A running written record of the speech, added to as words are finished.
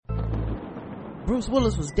Bruce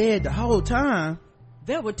Willis was dead the whole time.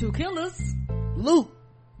 There were two killers. Luke,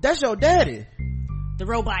 that's your daddy. The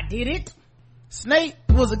robot did it. Snape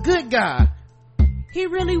was a good guy. He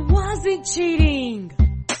really wasn't cheating.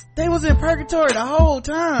 They was in purgatory the whole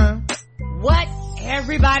time. What?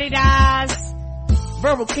 Everybody dies.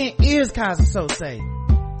 Verbal Kent is Kaiser Sose.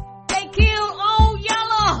 They killed Old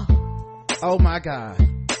Yeller. Oh my god.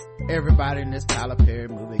 Everybody in this Tyler Perry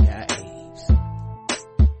movie got AIDS.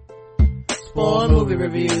 Spoiled movie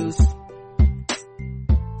reviews.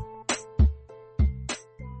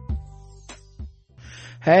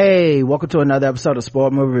 Hey, welcome to another episode of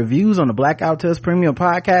Spoiled Movie Reviews on the Blackout Test Premium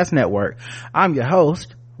Podcast Network. I'm your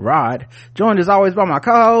host, Rod, joined as always by my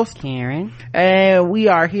co-host, Karen. And we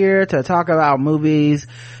are here to talk about movies,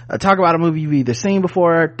 talk about a movie you've either seen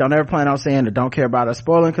before, don't ever plan on seeing, or don't care about us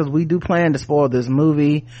spoiling, because we do plan to spoil this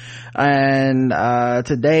movie. And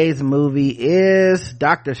today's movie is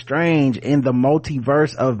Doctor Strange in the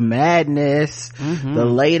Multiverse of Madness, the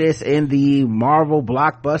latest in the Marvel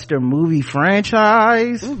blockbuster movie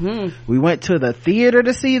franchise. We went to the theater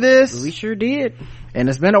to see this. We sure did. And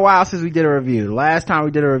it's been a while since we did a review. Last time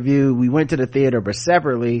we did a review, we went to the theater but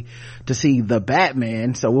separately to see The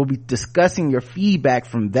Batman, so we'll be discussing your feedback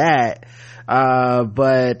from that. Yeah,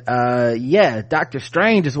 Doctor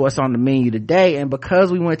Strange is what's on the menu today, and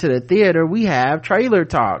because we went to the theater, we have trailer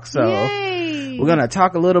talk. So Yay. We're gonna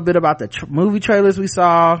talk a little bit about the movie trailers we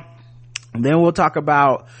saw, and then we'll talk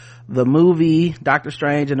about the movie Doctor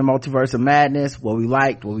Strange in the Multiverse of Madness, what we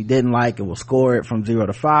liked, what we didn't like, and we'll score it from 0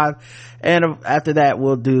 to 5. And after that,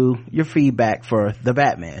 we'll do your feedback for The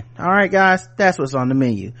Batman. All right, guys, that's what's on the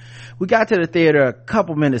menu. We got to the theater a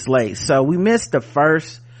couple minutes late, so we missed the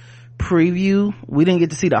first preview. We didn't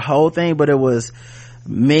get to see the whole thing, but it was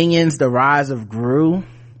Minions: The Rise of Gru.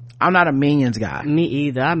 I'm not a Minions guy. Me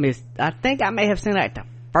either. I think I may have seen like the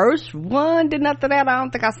first one. Then after that, I don't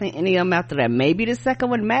think I've seen any of them after that. Maybe the second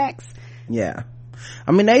one, Max. Yeah.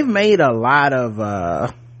 I mean, they've made a lot of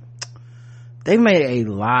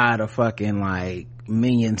fucking like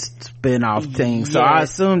Minions spin-off things. Yes. So I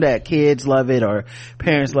assume that kids love it, or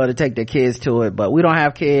parents love to take their kids to it, but we don't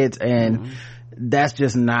have kids, and that's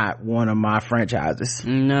just not one of my franchises.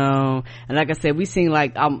 No. And like I said, we seen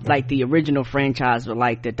like the original franchise with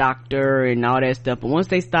like the Doctor and all that stuff, but once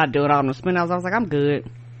they start doing all them spin-offs, I was like, I'm good.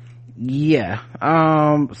 Yeah.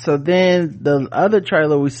 So then the other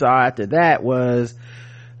trailer we saw after that was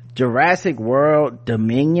Jurassic World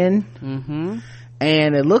Dominion.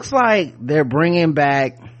 And it looks like they're bringing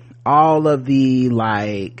back all of the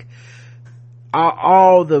like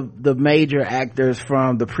all the major actors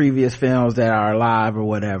from the previous films that are alive or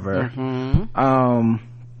whatever. And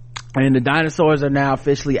the dinosaurs are now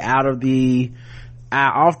officially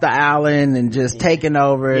off the island and just taking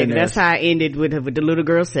over. Yeah, and that's how it ended with the little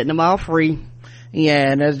girl setting them all free.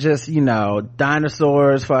 Yeah, and there's just,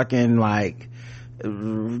 dinosaurs fucking like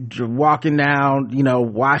walking down,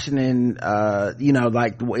 Washington,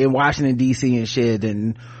 like in Washington DC and shit,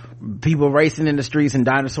 and people racing in the streets and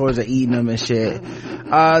dinosaurs are eating them and shit.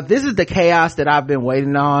 This is the chaos that I've been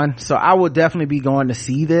waiting on, so I will definitely be going to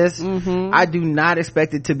see this. I do not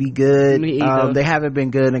expect it to be good. Me either. They haven't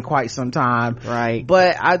been good in quite some time, right?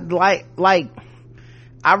 But I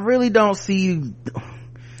I really don't see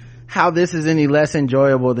how this is any less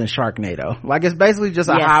enjoyable than Sharknado. Like, it's basically just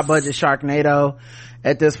a high budget Sharknado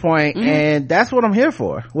at this point, and that's what I'm here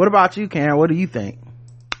for. What about you, Karen? What do you think?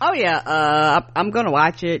 Oh yeah, I'm gonna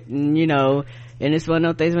watch it, and it's one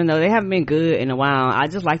of those things, they haven't been good in a while. I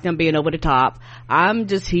just like them being over the top. I'm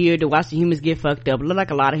just here to watch the humans get fucked up. It look like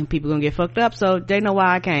a lot of people gonna get fucked up, so they know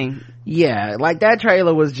why I came. Yeah, like that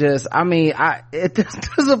trailer was just,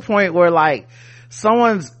 there's a point where like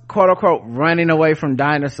someone's quote unquote running away from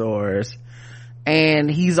dinosaurs, and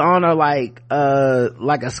he's on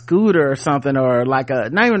a scooter or something, or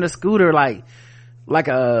not even a scooter, like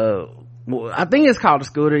I think it's called a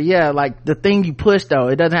scooter. Yeah, like the thing you push though.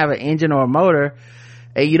 It doesn't have an engine or a motor,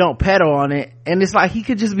 and you don't pedal on it. And it's like he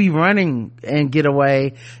could just be running and get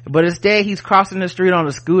away, but instead he's crossing the street on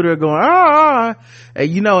a scooter going, ah. And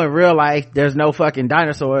in real life, there's no fucking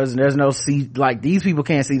dinosaurs, and there's no like these people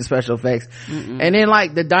can't see the special effects. And then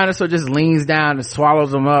like the dinosaur just leans down and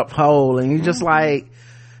swallows them up whole, and you're just like,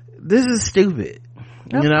 this is stupid.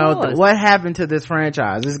 What happened to this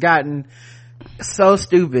franchise? It's gotten so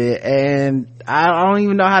stupid, and I don't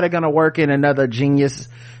even know how they're gonna work in another genius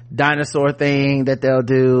dinosaur thing that they'll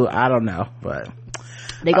do. I don't know, but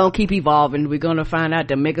they're gonna keep evolving. We're gonna find out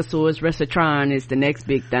the Megasaurus Resotron is the next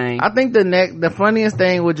big thing. I think the funniest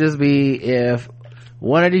thing would just be if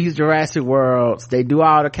one of these Jurassic Worlds, they do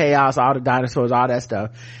all the chaos, all the dinosaurs, all that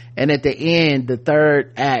stuff, And at the end, the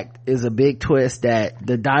third act is a big twist that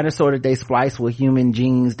the dinosaur that they spliced with human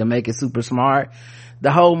genes to make it super smart,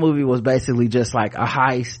 the whole movie was basically just like a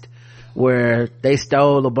heist where they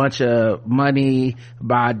stole a bunch of money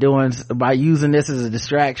by using this as a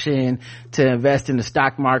distraction to invest in the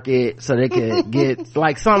stock market so they could get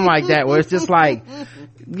like something like that, where it's just like,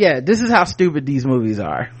 yeah, this is how stupid these movies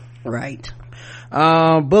are. Right.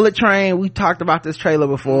 Bullet Train, we talked about this trailer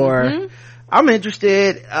before. Mm-hmm. I'm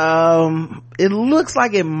interested. It looks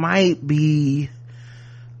like it might be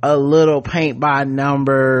a little paint by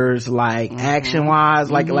numbers, like action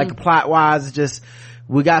wise, like plot wise. Just,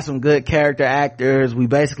 we got some good character actors. We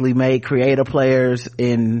basically made creator players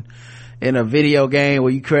in a video game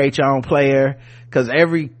where you create your own player, because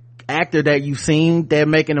every actor that you've seen, they're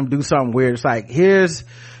making them do something weird. It's like, here's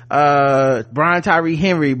Brian Tyree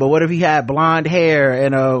Henry, but what if he had blonde hair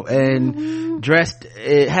and dressed,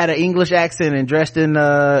 it had an English accent and dressed in in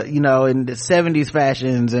the 70s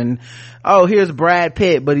fashions, and here's Brad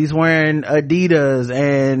Pitt, but he's wearing Adidas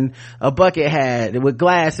and a bucket hat with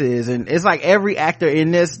glasses, and it's like every actor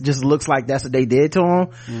in this just looks like that's what they did to him.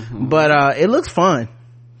 But it looks fun.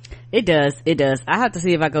 It does. I have to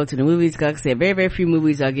see if I go to the movies, because like I said, very, very few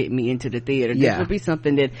movies are getting me into the theater. This would be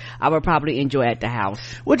something that I would probably enjoy at the house.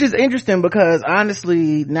 Which is interesting, because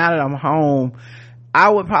honestly, now that I'm home, I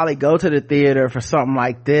would probably go to the theater for something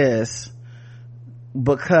like this,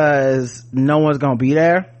 because no one's gonna be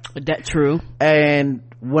there. That's true. And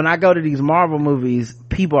when I go to these Marvel movies,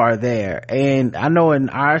 people are there, and I know in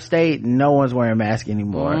our state, no one's wearing masks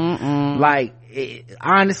anymore. Like,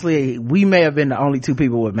 honestly, we may have been the only two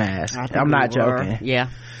people with masks. I'm not joking. Yeah.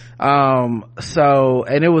 So,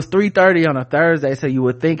 and it was 3:30 on a Thursday, so you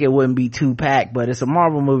would think it wouldn't be too packed, but it's a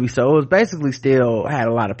Marvel movie, so it was basically still had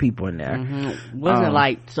a lot of people in there. Wasn't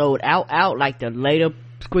like sold out like the later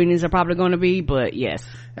screenings are probably going to be, but yes.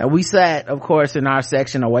 And we sat, of course, in our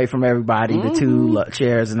section away from everybody, the two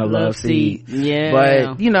chairs in the love seat. Yeah.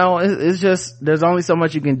 But, it's just, there's only so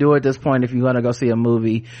much you can do at this point if you want to go see a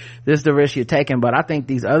movie. This is the risk you're taking, but I think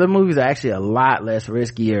these other movies are actually a lot less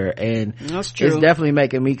riskier, and that's true. It's definitely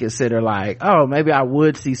making me consider like, maybe I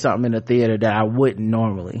would see something in the theater that I wouldn't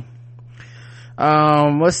normally.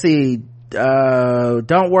 Let's see.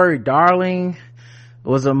 Don't Worry, Darling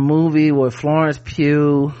was a movie with Florence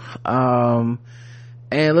Pugh, and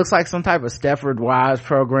it looks like some type of Stepford Wives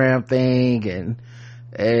program thing,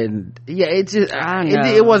 and yeah, it just,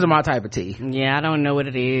 it wasn't my type of tea. Yeah, I don't know what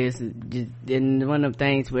it is. Just one of them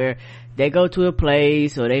things where they go to a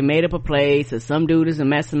place, or they made up a place, or some dude is a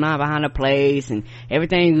mastermind behind a place, and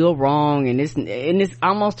everything go wrong, and it's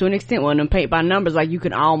almost to an extent one of them paint by numbers, like you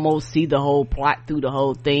can almost see the whole plot through the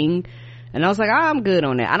whole thing. And I was like, I'm good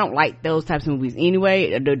on that. I don't like those types of movies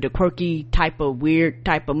anyway, the quirky type of weird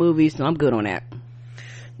type of movies, so I'm good on that.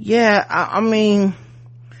 Yeah, I mean,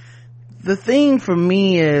 the thing for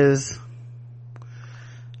me is,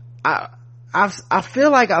 I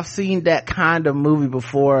feel like I've seen that kind of movie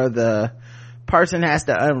before. The person has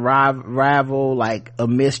to unravel like a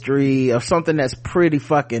mystery or something that's pretty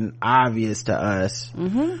fucking obvious to us,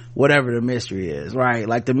 whatever the mystery is, right?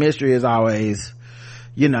 Like the mystery is always,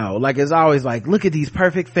 like it's always like, look at these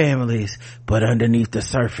perfect families, but underneath the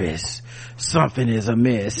surface something is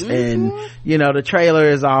amiss. And the trailer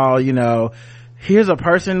is all, here's a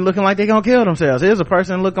person looking like they're gonna kill themselves, here's a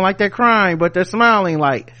person looking like they're crying but they're smiling,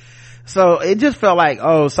 like, so it just felt like,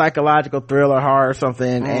 psychological thriller horror or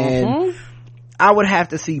something. And I would have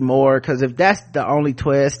to see more, because if that's the only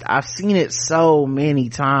twist, I've seen it so many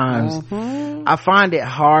times. I find it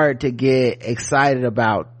hard to get excited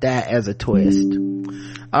about that as a twist.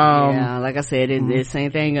 Yeah, like I said, it's the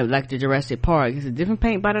same thing like the Jurassic Park. It's a different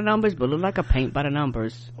paint by the numbers, but look like a paint by the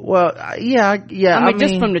numbers. Well, yeah. I mean,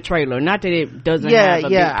 just from the trailer, not that it doesn't have a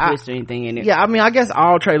big twist or anything in it. Yeah, I mean, I guess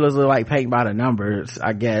all trailers look like paint by the numbers,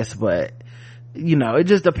 I guess, but it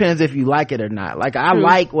just depends if you like it or not. Like, I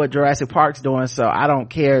like what Jurassic Park's doing, so I don't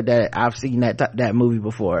care that I've seen that movie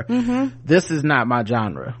before. This is not my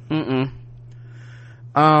genre.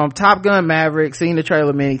 Top Gun Maverick, seen the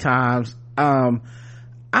trailer many times.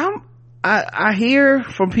 I hear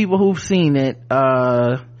from people who've seen it,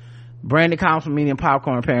 Brandon Combs from Medium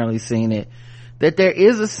Popcorn apparently seen it, that there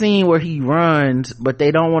is a scene where he runs, but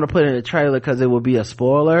they don't want to put it in the trailer because it would be a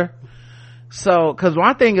spoiler. So, cause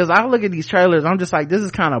one thing is, I look at these trailers, I'm just like, this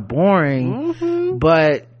is kind of boring.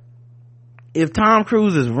 But if Tom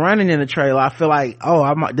Cruise is running in the trailer, I feel like,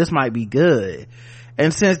 this might be good.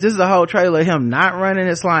 And since this is a whole trailer of him not running,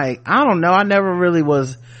 it's like, I don't know, I never really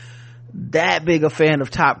was that big a fan of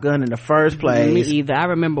Top Gun in the first place. Me either. I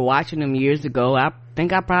remember watching them years ago. I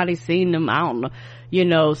think I probably seen them, I don't know,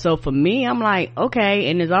 So for me, I'm like, okay.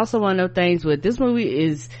 And there's also one of those things with this movie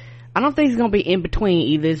is, I don't think it's gonna be in between.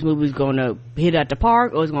 Either this movie's gonna hit at the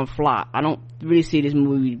park or it's gonna flop. I don't really see this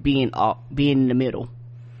movie being in the middle.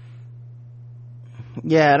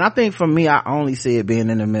 Yeah, and I think for me, I only see it being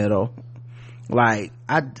in the middle. Like,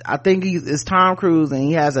 I think it's Tom Cruise, and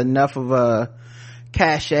he has enough of a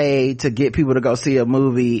cachet to get people to go see a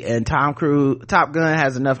movie, and Top Gun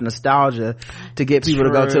has enough nostalgia to get people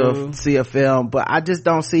to go see a film. But I just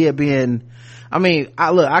don't see it being, I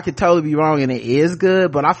could totally be wrong and it is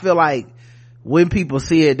good, but I feel like when people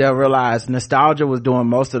see it, they'll realize nostalgia was doing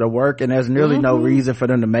most of the work, and there's nearly no reason for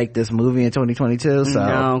them to make this movie in 2022. So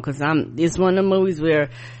no, because it's one of the movies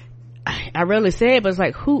where I rarely say it, but it's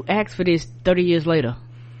like, who asked for this 30 years later?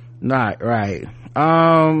 Not right.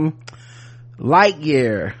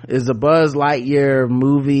 Lightyear is a Buzz Lightyear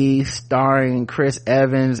movie starring Chris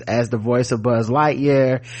Evans as the voice of Buzz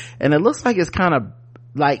Lightyear, and it looks like it's kind of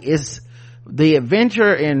like it's the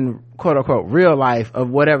adventure in quote unquote real life of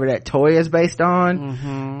whatever that toy is based on.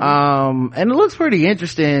 And it looks pretty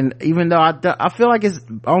interesting, even though I feel like it's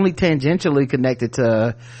only tangentially connected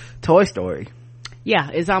to Toy Story.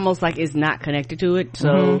 Yeah, it's almost like it's not connected to it.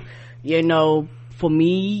 So for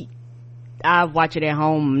me, I watch it at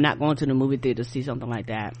home. I'm not going to the movie theater to see something like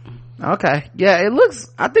that. Okay. Yeah,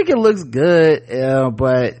 I think it looks good,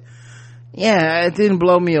 but yeah, it didn't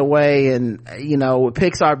blow me away. And with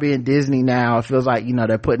Pixar being Disney now, it feels like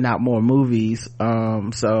they're putting out more movies,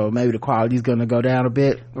 so maybe the quality's gonna go down a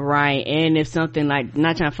bit, right? And if something like,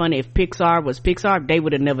 not trying to funny, if Pixar was Pixar, they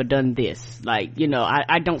would have never done this. Like,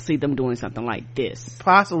 I don't see them doing something like this.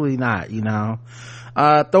 Possibly not.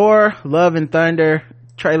 Thor Love and Thunder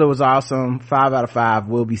trailer was awesome. 5 out of 5.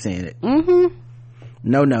 We'll be seeing it.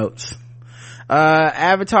 No notes.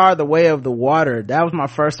 Avatar The Way of the Water, that was my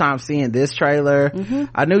first time seeing this trailer.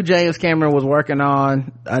 I knew James Cameron was working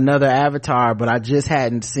on another Avatar, but I just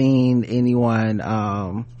hadn't seen anyone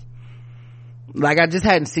I just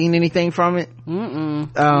hadn't seen anything from it.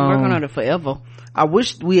 Working on it forever. I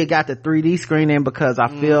wish we had got the 3D screen in, because I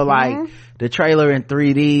feel like the trailer in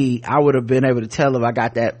 3D, I would have been able to tell if I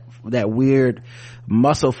got that weird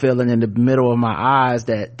muscle feeling in the middle of my eyes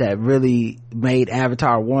that really made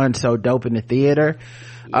Avatar 1 so dope in the theater.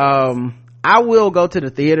 I will go to the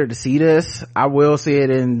theater to see this. I will see it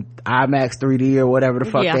in IMAX 3D or whatever the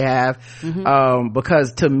fuck they have.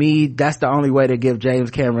 Because to me, that's the only way to give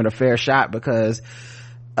James Cameron a fair shot, because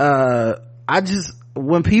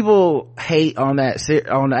when people hate on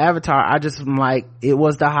the Avatar, I just am like, it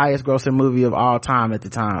was the highest grossing movie of all time at the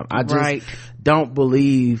time. I just don't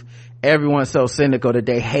believe everyone's so cynical that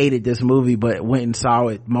they hated this movie but went and saw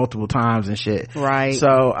it multiple times and shit. Right.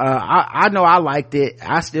 So I know I liked it.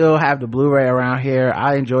 I still have the Blu-ray around here.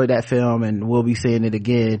 I enjoyed that film, and we'll be seeing it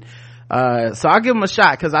again. So I'll give them a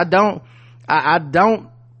shot, because I don't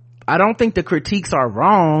think the critiques are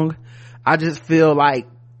wrong. I just feel like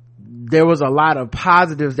there was a lot of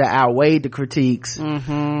positives that outweighed the critiques,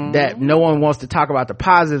 that no one wants to talk about the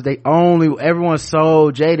positives. Everyone's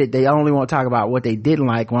so jaded, they only want to talk about what they didn't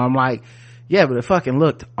like, when I'm like, yeah, but it fucking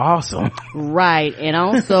looked awesome. Right. And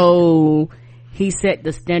also he set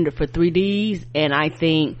the standard for 3Ds, and I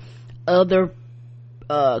think other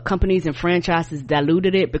companies and franchises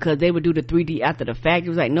diluted it, because they would do the 3D after the fact. It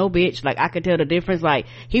was like, no bitch, like I could tell the difference. Like,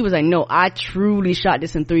 he was like, no, I truly shot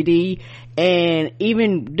this in 3D. And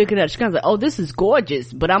even looking at the screen, I was like, oh, this is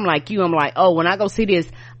gorgeous. But I'm like you, I'm like, oh, when I go see this,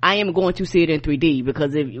 I am going to see it in 3D,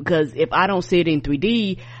 because if I don't see it in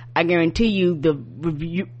 3D, I guarantee you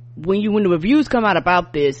when the reviews come out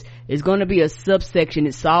about this, it's going to be a subsection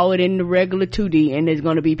that saw it in the regular 2D, and there's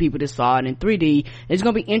going to be people that saw it in 3D. It's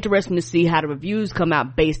going to be interesting to see how the reviews come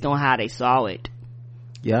out based on how they saw it.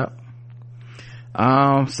 Yep.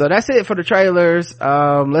 So that's it for the trailers.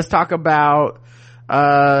 Let's talk about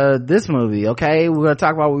this movie. Okay, we're gonna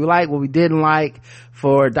talk about what we like, what we didn't like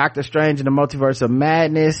for Doctor Strange and the Multiverse of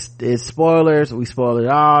Madness. It's spoilers. We spoiled it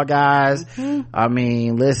all, guys. I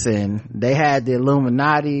mean, listen, they had the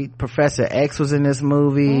Illuminati. Professor X was in this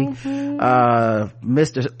movie. Mr.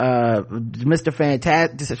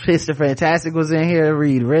 Fantastic was in here.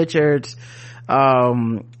 Reed Richards.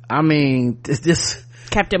 I mean, it's just,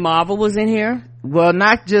 Captain Marvel was in here. Well,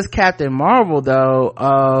 not just Captain Marvel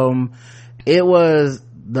though. It was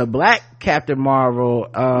the black Captain Marvel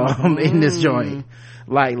in this joint.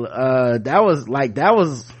 That was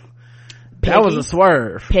a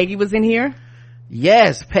swerve. Peggy was in here.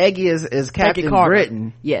 Yes, Peggy is Captain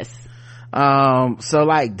Britain. Yes. So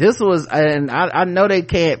this was, and I know they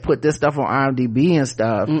can't put this stuff on IMDb and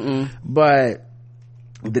stuff, but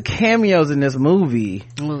the cameos in this movie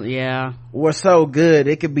were so good.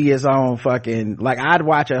 It could be its own fucking, like, I'd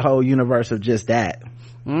watch a whole universe of just that.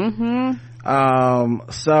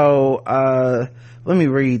 Let me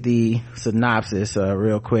read the synopsis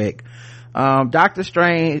real quick. Dr.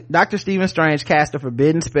 Stephen Strange casts a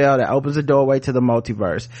forbidden spell that opens a doorway to the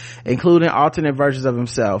multiverse, including alternate versions of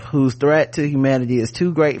himself, whose threat to humanity is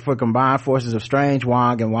too great for combined forces of Strange,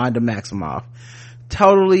 Wong, and Wanda Maximoff.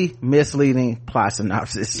 Totally misleading plot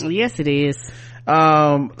synopsis. Yes, it is. So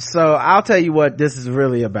I'll tell you what this is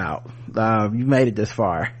really about. You made it this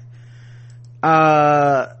far.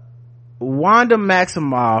 Wanda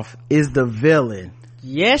Maximoff is the villain.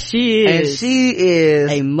 Yes, she is. And she is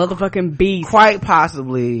a motherfucking beast. Quite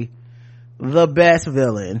possibly the best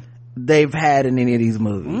villain they've had in any of these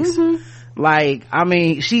movies. Like, I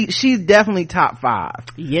mean, she's definitely top 5.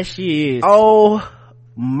 Yes, she is. Oh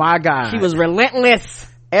my god, she was relentless.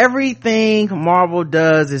 Everything Marvel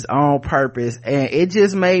does is on purpose, and it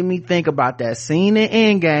just made me think about that scene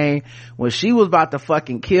in Endgame when she was about to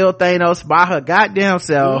fucking kill Thanos by her goddamn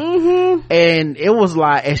self. And it was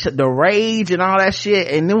like the rage and all that shit,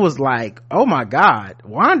 and it was like, oh my god,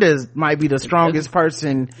 Wanda might be the strongest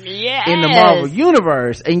person in the Marvel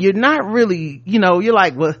universe. And you're not really, you're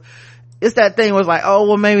like, well, it's that thing was like, oh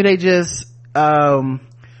well, maybe they just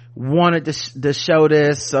wanted to show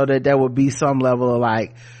this so that there would be some level of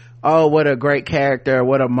like, oh, what a great character,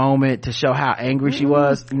 what a moment to show how angry she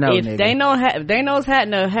was. No, if Thanos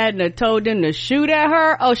hadn't told them to shoot at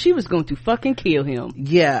her, oh, she was going to fucking kill him.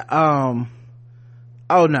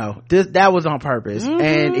 Oh no, that was on purpose.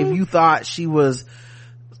 And if you thought she was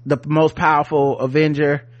the most powerful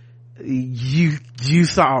Avenger you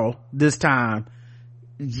saw this time,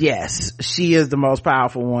 yes, she is the most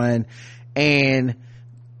powerful one. And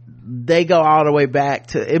they go all the way back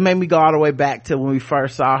to, it made me go all the way back to when we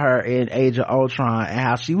first saw her in Age of Ultron and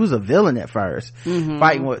how she was a villain at first,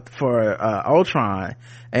 fighting for Ultron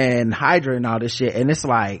and Hydra and all this shit. And it's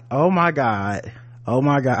like, oh my god,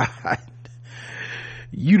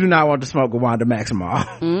 you do not want to smoke with Wanda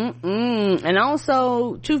Maximoff. And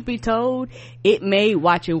also, truth be told, it made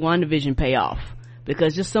watching WandaVision pay off.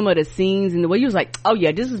 Because just some of the scenes and the way you was like, oh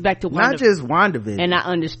yeah, this is back to not just WandaVision. And I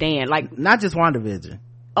understand, like, not just WandaVision.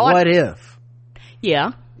 What if?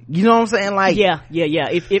 Yeah. You know what I'm saying? Like, yeah.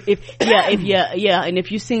 And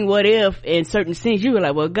if you seen What If in certain scenes, you were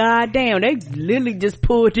like, well, goddamn, they literally just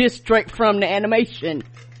pulled this straight from the animation.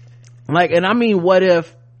 Like, and I mean, what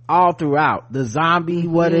if all throughout the zombie?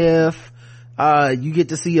 What if? You get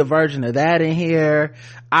to see a version of that in here.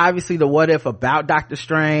 Obviously, the what if about Doctor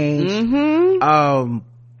Strange.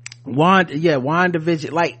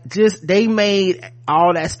 WandaVision, like, just they made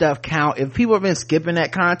all that stuff count. If people have been skipping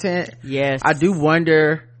that content, yes, I do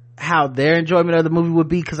wonder how their enjoyment of the movie would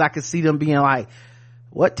be, because I could see them being like,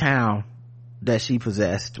 what town does she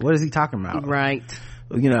possessed? What is he talking about? Right.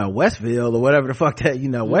 Westville or whatever the fuck that,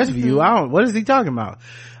 Westview. What is he talking about?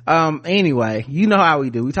 Anyway, you know how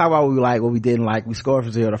we do. We talk about what we like, what we didn't like. We score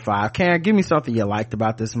from 0 to 5. Karen, give me something you liked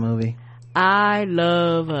about this movie. I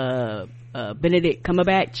love Benedict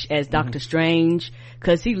Cumberbatch as Doctor Strange,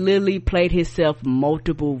 because he literally played himself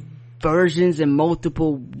multiple versions in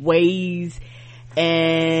multiple ways,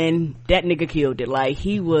 and that nigga killed it. Like,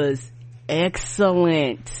 he was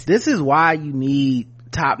excellent. This is why you need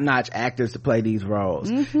top-notch actors to play these roles,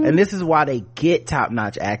 and this is why they get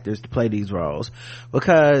top-notch actors to play these roles,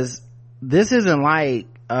 because this isn't like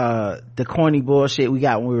the corny bullshit we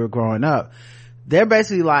got when we were growing up. They're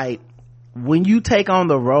basically like, when you take on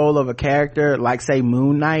the role of a character like, say,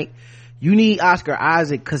 Moon Knight, you need Oscar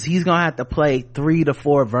Isaac, because he's gonna have to play 3 to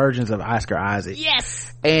 4 versions of Oscar Isaac. Yes.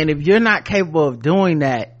 And if you're not capable of doing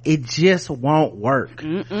that, it just won't work.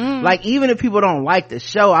 Like, even if people don't like the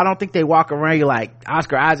show, I don't think they walk around, you're like,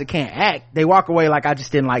 Oscar Isaac can't act. They walk away like, I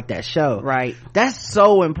just didn't like that show. Right. That's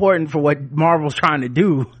so important for what Marvel's trying to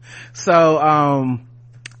do. So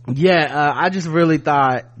I just really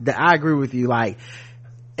thought that, I agree with you, like,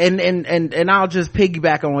 and I'll just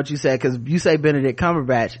piggyback on what you said, because you say Benedict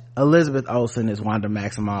Cumberbatch. Elizabeth Olsen is Wanda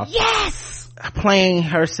Maximoff. Yes, playing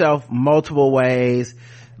herself multiple ways.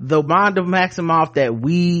 The Wanda Maximoff that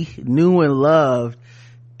we knew and loved,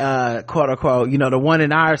 quote unquote, the one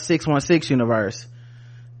in our 616 universe,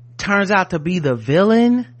 turns out to be the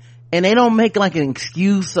villain, and they don't make like an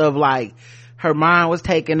excuse of like her mind was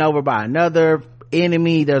taken over by another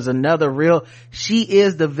enemy, there's another real, she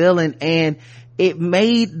is the villain. And it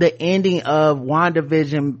made the ending of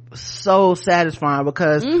WandaVision so satisfying,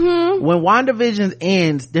 because when WandaVision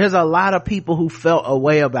ends, there's a lot of people who felt a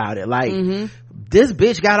way about it. Like, this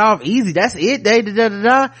bitch got off easy. That's it.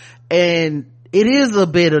 And it is a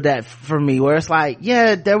bit of that for me, where it's like,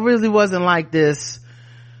 yeah, there really wasn't like this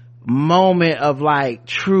moment of like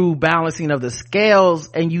true balancing of the scales,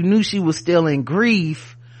 and you knew she was still in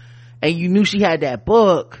grief, and you knew she had that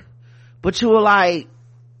book, but you were like,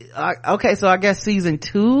 okay, so I guess season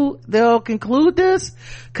 2 they'll conclude this,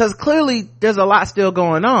 because clearly there's a lot still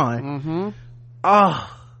going on.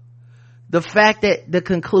 Oh, the fact that the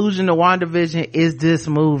conclusion of WandaVision is this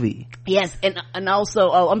movie. Yes, and also,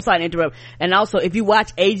 I'm sorry to interrupt, and also if you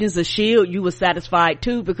watch Agents of S.H.I.E.L.D., you were satisfied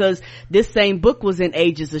too, because this same book was in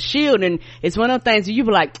Agents of S.H.I.E.L.D., and it's one of the things that you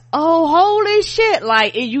be like, oh, holy shit,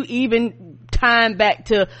 like, you even time back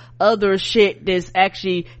to other shit that's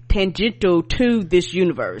actually tangential to this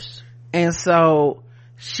universe. And so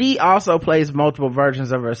she also plays multiple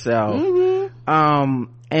versions of herself.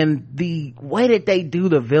 And the way that they do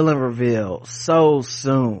the villain reveal so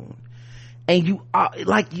soon, and you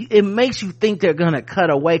it makes you think they're gonna cut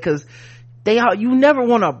away, because you never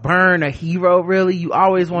want to burn a hero, really. You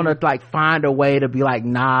always want to like find a way to be like,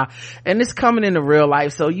 nah. And it's coming into real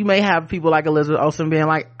life, so you may have people like Elizabeth Olsen being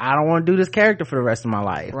like, I don't want to do this character for the rest of my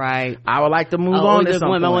life, right? I would like to move on at some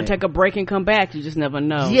point. I want to take a break and come back. You just never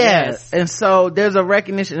know. Yes. And so there's a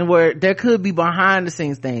recognition where there could be behind the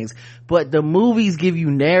scenes things, but the movies give you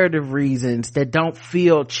narrative reasons that don't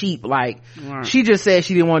feel cheap, like she just said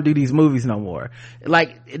she didn't want to do these movies no more.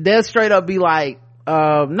 Like they'll straight up be like,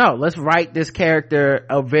 no, let's write this character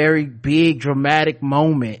a very big dramatic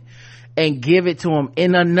moment and give it to him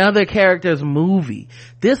in another character's movie.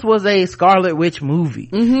 This was a Scarlet Witch movie.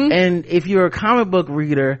 And if you're a comic book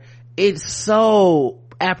reader, it's so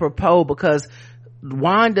apropos, because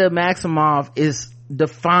Wanda Maximoff is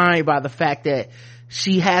defined by the fact that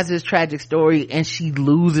she has this tragic story and she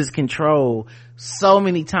loses control so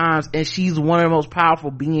many times, and she's one of the most powerful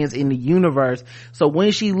beings in the universe. So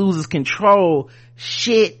when she loses control,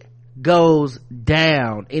 shit goes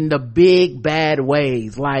down in the big bad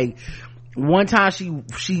ways. Like one time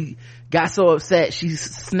she got so upset she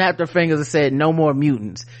snapped her fingers and said no more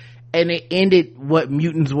mutants, and it ended what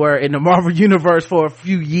mutants were in the Marvel universe for a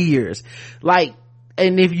few years. Like,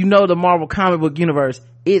 and if you know the Marvel comic book universe,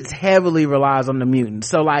 it's heavily relies on the mutants.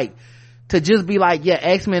 So like, to just be like, yeah,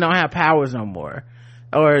 X-Men don't have powers no more,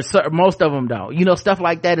 or most of them don't, you know, stuff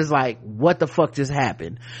like that is like, what the fuck just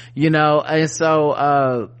happened, you know? And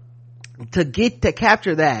so to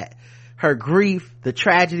capture that, her grief, the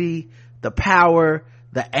tragedy, the power,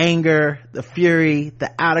 the anger, the fury, the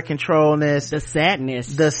out of controlness, the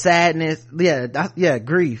sadness,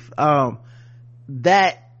 grief,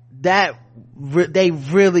 they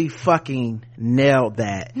really fucking nailed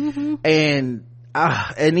that.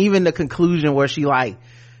 And even the conclusion where she like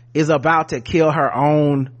is about to kill her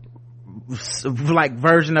own like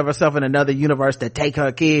version of herself in another universe to take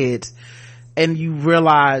her kids, and you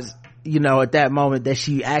realize, you know, at that moment that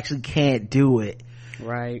she actually can't do it,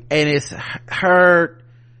 right? And it's her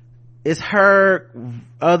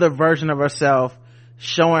other version of herself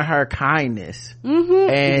showing her kindness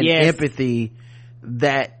and empathy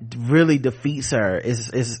that really defeats her.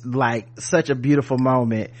 Is like such a beautiful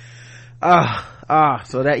moment.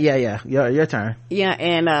 So that your turn.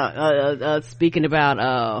 And speaking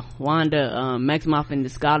about Wanda Maximoff and the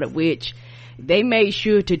Scarlet Witch, they made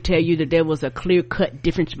sure to tell you that there was a clear-cut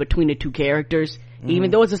difference between the two characters,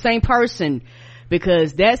 even though it's the same person,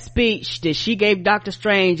 because that speech that she gave Dr.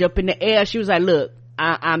 Strange up in the air, she was like, look,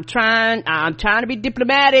 I'm trying to be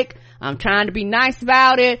diplomatic, I'm trying to be nice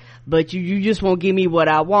about it, but you just won't give me what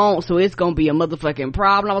I want, so it's gonna be a motherfucking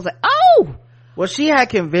problem. I was like, oh! Well, she had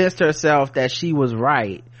convinced herself that she was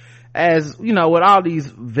right, as you know, with all these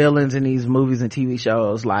villains in these movies and TV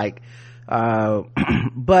shows, like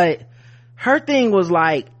but her thing was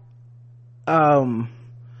like,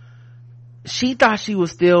 she thought she was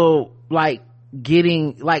still like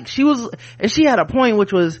getting, like she was, and she had a point,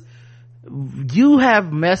 which was, you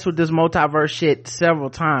have messed with this multiverse shit several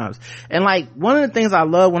times. And like, one of the things I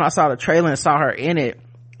loved when I saw the trailer and saw her in it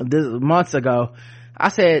months ago, I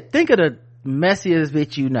said, think of the messiest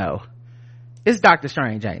bitch you know. It's Doctor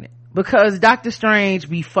Strange, ain't it? Because Doctor Strange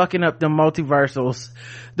be fucking up the multiverses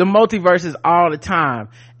all the time.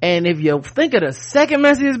 And if you think of the second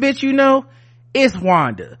messiest bitch you know, it's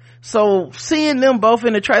Wanda. So seeing them both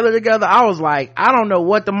in the trailer together, I was like, I don't know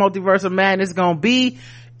what the Multiverse of Madness is gonna be.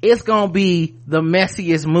 It's gonna be the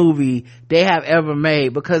messiest movie they have ever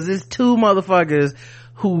made, because it's two motherfuckers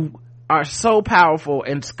who are so powerful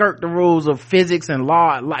and skirt the rules of physics and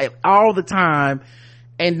law like all the time,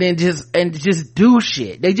 and then just do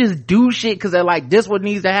shit. They just do shit because they're like, this what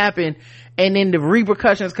needs to happen, and then the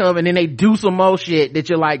repercussions come, and then they do some more shit that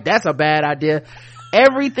you're like, that's a bad idea.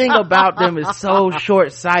 Everything about them is so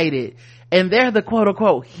short-sighted, and they're the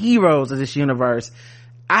quote-unquote heroes of this universe.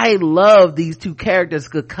 I love these two characters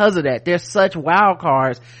because of that. They're such wild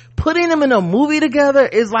cards. Putting them in a movie together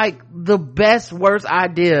is like the best worst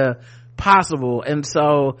idea possible. And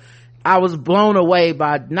so I was blown away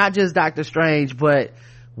by not just Doctor Strange but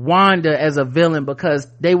Wanda as a villain, because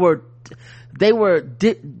they were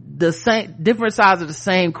the same, different sides of the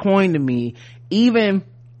same coin to me, even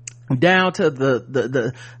down to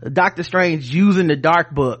the Doctor Strange using the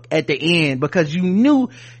dark book at the end, because you knew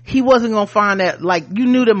he wasn't gonna find that, like, you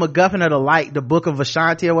knew the MacGuffin of the light, the book of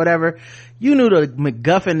Ashanti or whatever, you knew the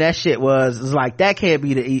MacGuffin that shit was like, that can't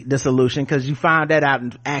be the solution, because you found that out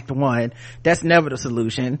in Act 1. That's never the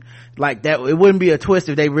solution. Like, that, it wouldn't be a twist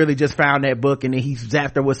if they really just found that book and then he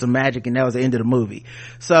zapped her with some magic and that was the end of the movie.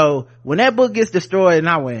 So when that book gets destroyed, and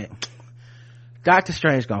I went, Doctor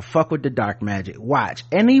Strange gonna fuck with the dark magic, watch.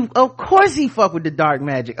 And of course he fuck with the dark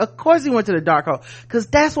magic, of course he went to the dark hole, because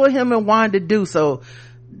that's what him and Wanda do. So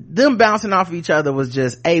them bouncing off each other was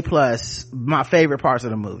just A+, my favorite parts of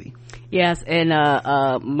the movie. Yes. And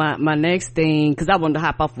my next thing, because I wanted to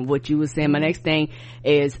hop off of what you were saying, my next thing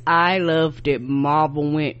is I love that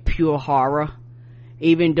Marvel went pure horror,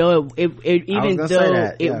 even though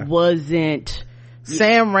it wasn't.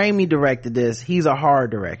 Sam Raimi directed this. He's a horror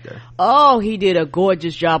director. Oh, he did a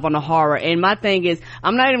gorgeous job on the horror. And my thing is,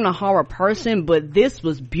 I'm not even a horror person, but this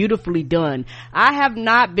was beautifully done. I have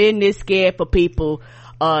not been this scared for people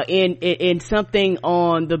in something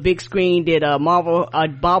on the big screen that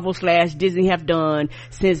Marvel/Disney have done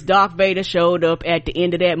since Darth Vader showed up at the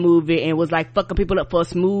end of that movie and was like fucking people up for a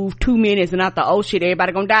smooth 2 minutes, and I thought, oh shit,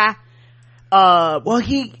 everybody gonna die. Well,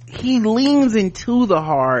 he leans into the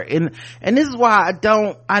horror, and this is why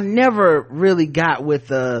I never really got with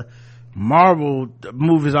the Marvel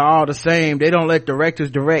movies are all the same, they don't let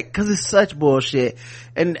directors direct, because it's such bullshit.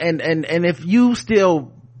 And if you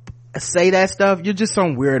still say that stuff, you're just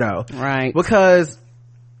some weirdo, right? Because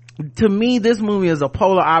to me, this movie is a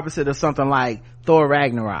polar opposite of something like Thor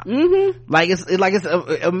Ragnarok. Like it's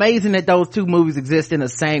amazing that those two movies exist in the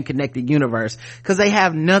same connected universe, because they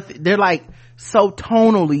have nothing, they're like so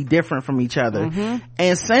tonally different from each other.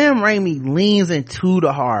 And Sam Raimi leans into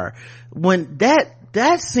the horror. When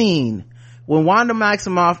that scene when Wanda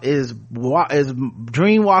Maximoff is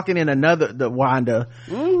dream walking in the Wanda,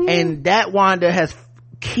 and that Wanda has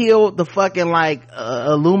killed the fucking like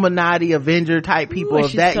Illuminati Avenger type people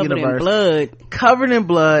of that universe, covered in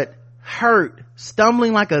blood, hurt,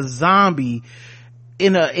 stumbling like a zombie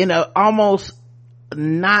in a almost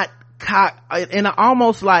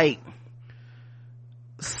like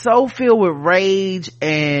so filled with rage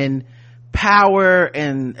and power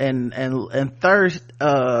and thirst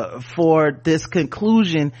for this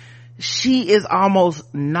conclusion. She is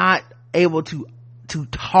almost not able to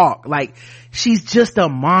talk, like she's just a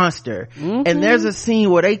monster. And there's a scene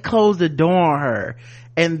where they close the door on her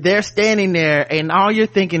and they're standing there, and all you're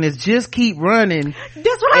thinking is just keep running.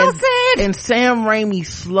 That's what I was saying. And Sam Raimi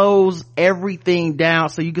slows everything down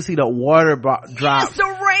so you can see the water drop. Yes, the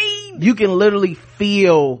rain. You can literally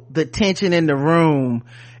feel the tension in the room,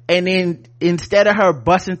 and then instead of her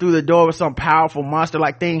busting through the door with some powerful monster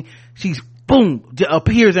like thing, she's boom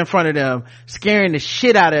appears in front of them, scaring the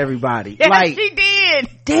shit out of everybody. Yes, like she did.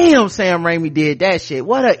 Damn, Sam Raimi did that shit.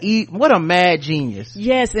 What a mad genius.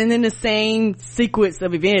 Yes. And then the same sequence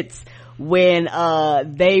of events when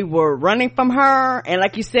they were running from her, and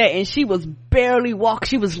like you said, and she was barely walking,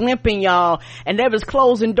 she was limping, y'all, and they was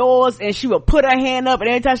closing doors, and she would put her hand up, and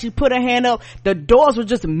every time she put her hand up, the doors would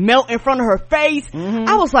just melt in front of her face.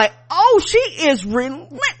 I was like, oh, she is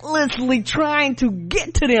relentlessly trying to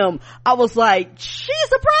get to them. I was like,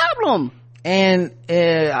 she's a problem. And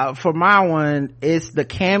for my one, it's the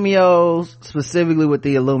cameos specifically with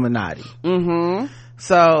the Illuminati.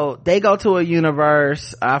 So they go to a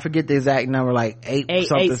universe, I forget the exact number, like eight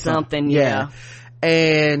something. Yeah.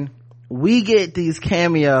 And we get these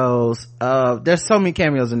cameos there's so many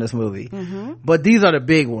cameos in this movie, but these are the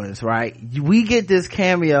big ones, right? We get this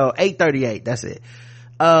cameo 838, that's it,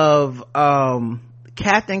 of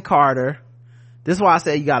Captain Carter. This is why I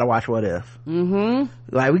said you gotta watch What If.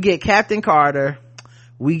 Like, we get Captain Carter,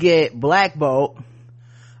 we get Black Bolt,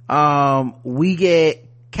 we get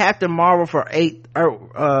Captain Marvel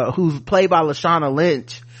who's played by Lashana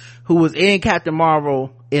Lynch, who was in Captain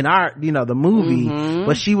Marvel in our, the movie,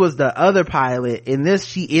 but she was the other pilot. In this,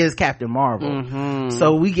 she is Captain Marvel.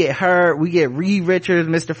 So we get her, we get Reed Richards,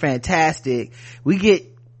 Mr. Fantastic, we get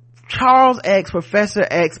Charles X, Professor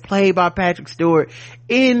X, played by Patrick Stewart,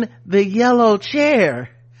 in the yellow chair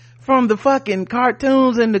from the fucking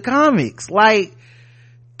cartoons and the comics. Like,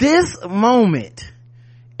 this moment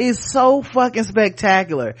is so fucking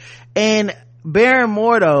spectacular. And Baron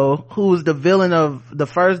Mordo, who's the villain of the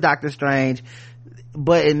first Doctor Strange,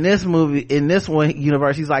 but in this one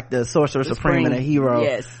universe, he's like the Sorcerer Supreme and a hero.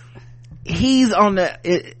 Yes. He's on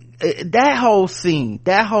that whole scene,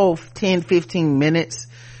 that whole 10-15 minutes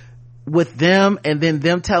with them, and then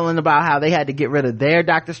them telling about how they had to get rid of their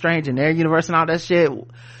Doctor Strange and their universe and all that shit,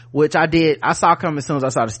 which I saw coming as soon as I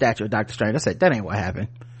saw the statue of Doctor Strange. I said, that ain't what happened.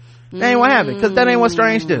 That ain't what happened, because that ain't what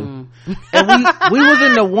Strange do. And we was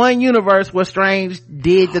in the one universe where Strange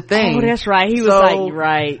did the thing. Oh, that's right. He was like,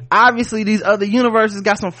 right. Obviously these other universes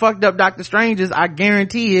got some fucked up Doctor Stranges, I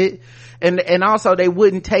guarantee it. And also they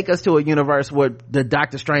wouldn't take us to a universe where the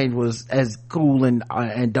Doctor Strange was as cool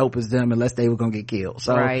and dope as them unless they were gonna get killed.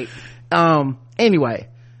 So right. Anyway,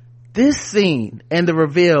 this scene and the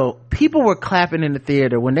reveal, people were clapping in the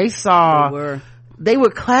theater when they saw. They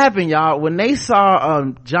were clapping, y'all, when they saw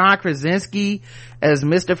John Krasinski as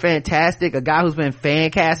Mr. Fantastic, a guy who's been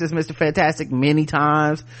fan cast as Mr. Fantastic many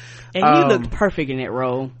times, and he looked perfect in that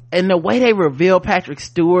role. And the way they reveal Patrick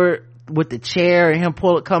Stewart with the chair and him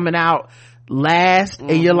coming out last,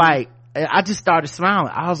 and you're like, I just started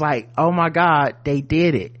smiling. I was like, oh my god, they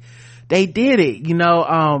did it, you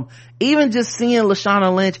know. Even just seeing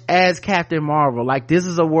Lashana Lynch as Captain Marvel, like, this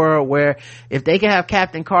is a world where if they can have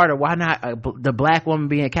Captain Carter, why not the black woman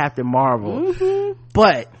being Captain Marvel?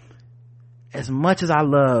 But as much as I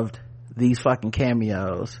loved these fucking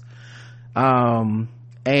cameos, and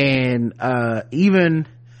even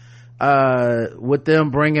with them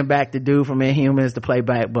bringing back the dude from Inhumans to play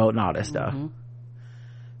Backboat and all that stuff,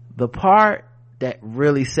 the part that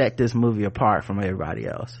really set this movie apart from everybody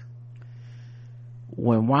else,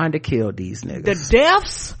 when Wanda killed these niggas, the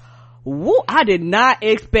deaths, I did not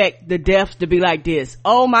expect the deaths to be like this.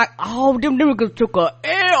 Them niggas took a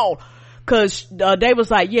L, cause they was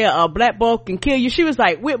like, yeah, a black bolt can kill you. She was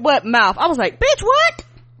like, with what mouth? I was like, bitch, what?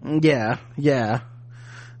 Yeah.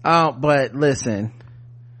 But listen,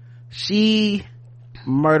 she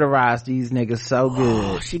murderized these niggas so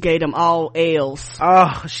good. She gave them all L's.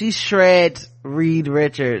 She shreds Reed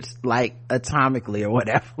Richards like atomically or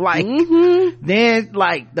whatever. Like, then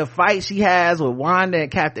like the fight she has with Wanda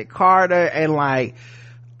and Captain Carter, and like,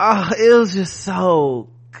 it was just so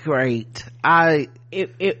great.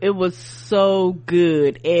 It was so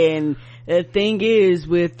good. And the thing is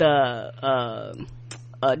with Doctor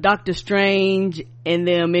Strange and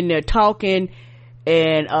them in there talking,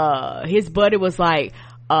 and his buddy was like,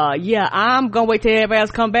 yeah, I'm gonna wait till everybody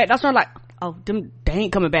else come back. That's not like, oh, they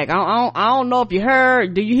ain't coming back. I don't know if you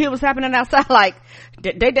heard. Do you hear what's happening outside? Like,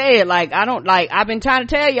 they dead. Like, I've been trying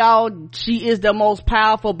to tell y'all, she is the most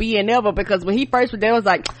powerful being ever, because when he first was there, was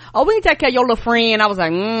like, oh, we can take care of your little friend. I was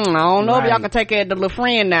like, I don't know if y'all can take care of the little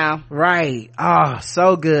friend now. Right.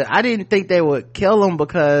 So good. I didn't think they would kill him,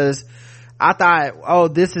 because I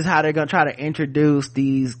thought, this is how they're gonna try to introduce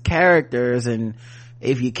these characters, and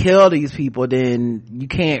if you kill these people, then you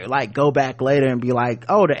can't like go back later and be like,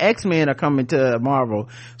 oh, the X-Men are coming to Marvel.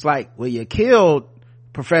 It's like, well, you killed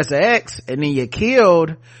Professor X, and then you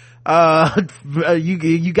killed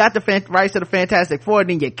you got the rights to the Fantastic Four, and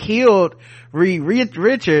then you killed Reed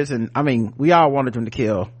Richards. And I mean, we all wanted them to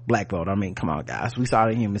kill Black Bolt. I mean, come on guys, we saw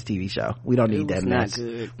the Humans TV show. We don't need that mess.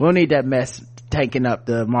 We don't need that mess taking up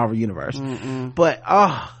the Marvel universe. But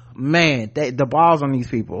man, the balls on these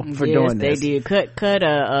people for doing this. They did cut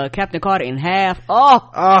Captain Carter in half.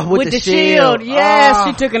 With the shield. Yes,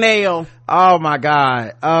 she took an L. Oh my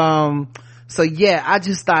god. So yeah, I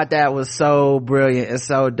just thought that was so brilliant and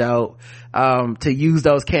so dope, to use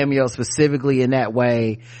those cameos specifically in that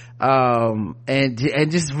way. And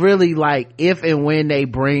just really, like, if and when they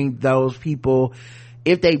bring those people,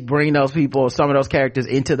 some of those characters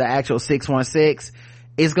into the actual 616,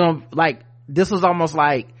 it's gonna, like, this was almost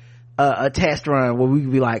like a test run where we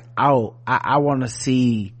could be like, oh, I want to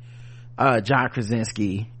see John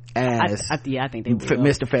Krasinski as I think they will.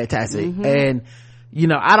 Mr. Fantastic. And you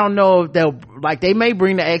know, I don't know if they'll, like, they may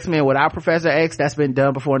bring the X-Men without Professor X. That's been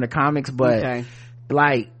done before in the comics, but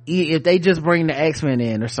like, if they just bring the X-Men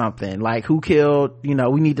in or something, like, who killed, you know,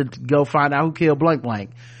 we need to go find out who killed blank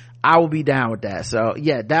blank, I will be down with that. So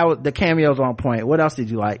yeah, that was, the cameos on point. What else did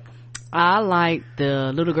you like? I like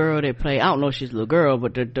the little girl that played, I don't know if she's a little girl,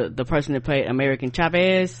 but the person that played American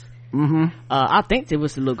Chavez. I think it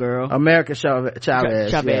was the little girl. America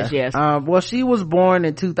Chavez, yes. Well, she was born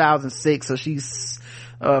in 2006, so she's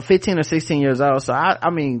 15 or 16 years old. So I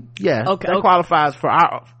mean, yeah, that qualifies for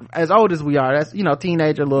our, as old as we are. That's, you know,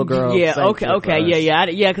 teenager, little girl. Yeah,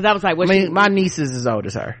 because I was like, my niece is as old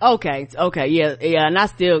as her. Okay, yeah, and I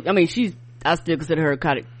mean, she's I still consider her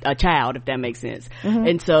kind of a child, if that makes sense. Mm-hmm.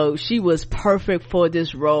 And so she was perfect for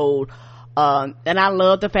this role. And I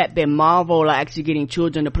love the fact that Marvel are actually getting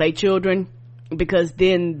children to play children, because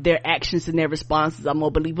then their actions and their responses are more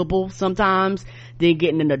believable sometimes than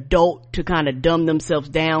getting an adult to kind of dumb themselves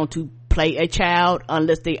down to play a child,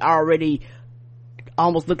 unless they already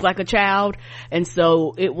almost look like a child. And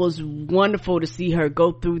so it was wonderful to see her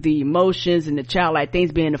go through the emotions and the childlike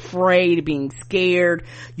things, being afraid, being scared.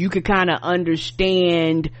 You could kind of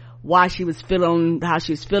understand why she was feeling how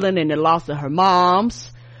she was feeling, and the loss of her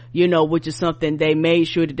moms, you know, which is something they made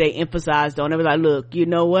sure that they emphasized on. They were like, look, you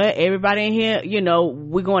know what, everybody in here, you know,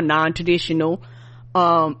 we're going non-traditional.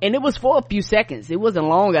 And it was for a few seconds. It wasn't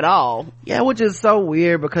long at all. Yeah, which is so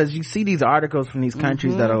weird, because you see these articles from these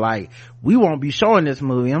countries that are like, we won't be showing this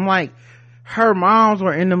movie. I'm like, her moms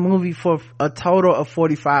were in the movie for a total of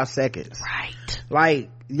 45 seconds. Right. Like,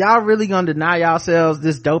 y'all really gonna deny yourselves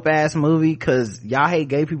this dope ass movie because y'all hate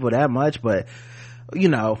gay people that much? But you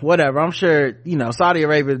know, whatever. I'm sure, you know, Saudi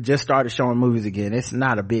Arabia just started showing movies again. It's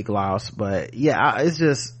not a big loss, but yeah, it's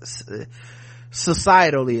just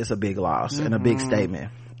societally it's a big loss and a big statement.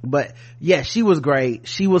 But yeah, she was great.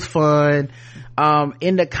 She was fun.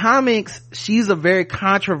 In the comics, she's a very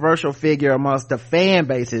controversial figure amongst the fan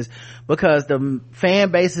bases, because the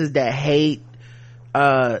fan bases that hate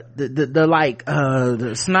the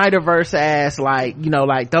Snyderverse ass, like, you know,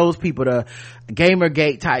 like those people, the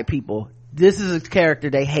Gamergate type people, this is a character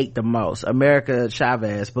they hate the most, America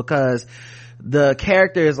Chavez, because the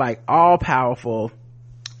character is like all powerful.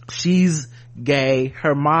 She's gay.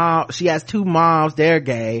 Her mom, she has two moms, they're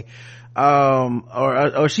gay.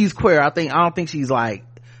 Or she's queer. I don't think she's like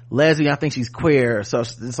lesbian. I think she's queer. So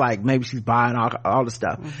it's like maybe she's buying all the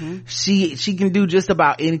stuff. She can do just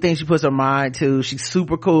about anything she puts her mind to. She's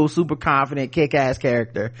super cool, super confident, kick-ass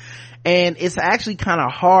character. And it's actually kind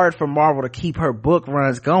of hard for Marvel to keep her book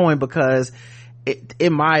runs going, because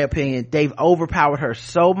in my opinion, they've overpowered her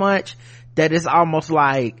so much that it's almost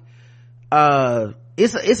like,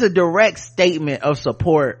 it's a direct statement of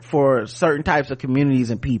support for certain types of communities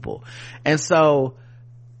and people. And so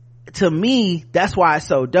to me, that's why it's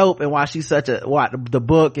so dope, and why she's such the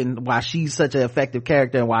book, and why she's such an effective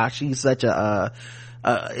character, and why she's such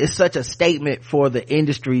it's such a statement for the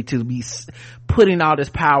industry to be putting all this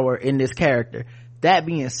power in this character. That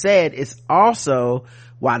being said, it's also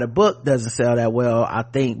why the book doesn't sell that well, I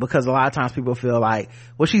think, because a lot of times people feel like,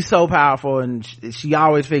 well, she's so powerful, and she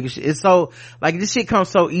always figures it's so, like, this shit comes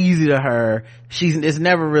so easy to her, it's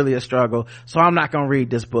never really a struggle, so I'm not gonna read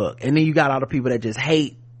this book. And then you got all the people that just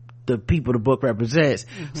hate the people the book represents,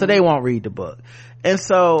 so they won't read the book. And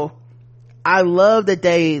so I love that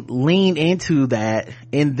they lean into that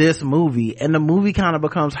in this movie, and the movie kind of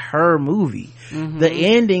becomes her movie. The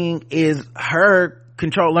ending is her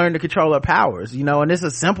learn to control her powers, you know, and it's a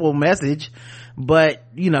simple message, but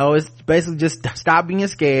you know, it's basically just stop being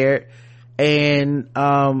scared, and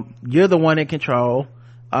you're the one in control,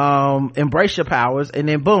 embrace your powers, and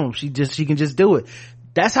then boom, she can just do it.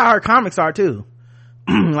 That's how her comics are too.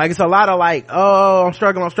 Like, it's a lot of like, oh, I'm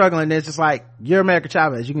struggling, and it's just like, you're America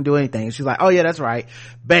Chavez, you can do anything. And she's like, oh yeah, that's right,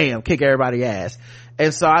 bam, kick everybody's ass.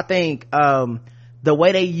 And so I think the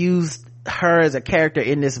way they used her as a character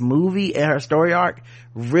in this movie and her story arc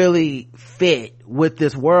really fit with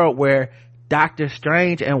this world where Doctor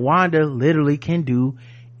Strange and Wanda literally can do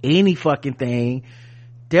any fucking thing.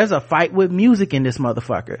 There's a fight with music in this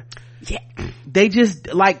motherfucker. Yeah, they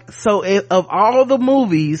just like, so of all the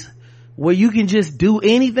movies where you can just do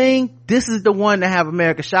anything, this is the one to have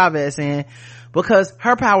America Chavez in, because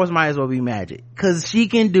her powers might as well be magic, because she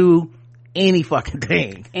can do any fucking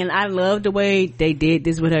thing. And I love the way they did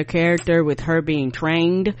this with her character, with her being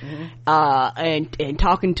trained, and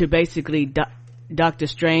talking to basically Doctor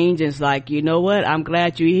Strange. Is like, you know what, I'm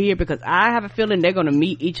glad you're here, because I have a feeling they're gonna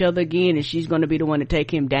meet each other again, and she's gonna be the one to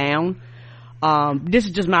take him down. This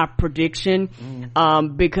is just my prediction,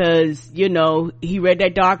 because, you know, he read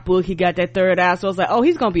that dark book, he got that third eye, so I was like, oh,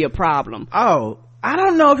 he's gonna be a problem. Oh, I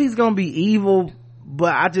don't know if he's gonna be evil,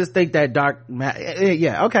 but I just think that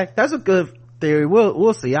yeah, okay, that's a good theory.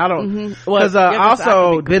 We'll see. I don't, because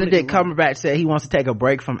also Benedict Cumberbatch said he wants to take a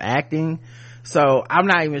break from acting, so I'm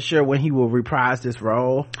not even sure when he will reprise this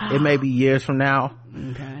role. It may be years from now.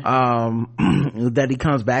 Okay. That he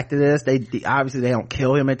comes back to this. They obviously they don't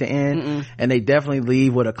kill him at the end, and they definitely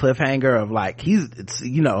leave with a cliffhanger of like, you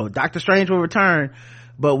know, Doctor Strange will return,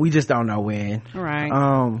 but we just don't know when. Right.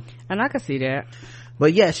 And I can see that.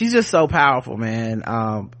 But yeah, she's just so powerful, man.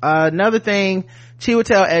 Another thing,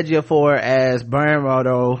 Chiwetel Ejiofor as Baron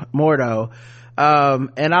Mordo.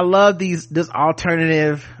 And I love this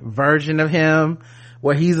alternative version of him,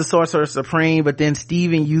 where he's the sorcerer supreme, but then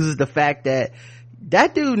Steven uses the fact that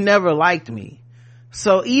dude never liked me.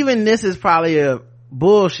 So even this is probably a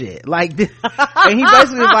bullshit. Like, and he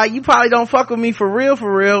basically was like, you probably don't fuck with me for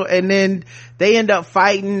real. And then they end up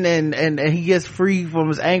fighting and he gets free from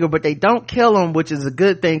his anger, but they don't kill him, which is a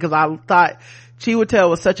good thing, because I thought Chiwetel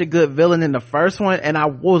was such a good villain in the first one, and I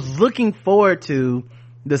was looking forward to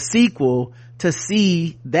the sequel to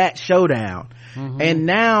see that showdown. And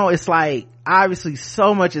now it's like, obviously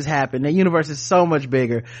so much has happened. The universe is so much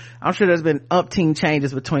bigger. I'm sure there's been umpteen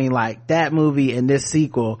changes between like that movie and this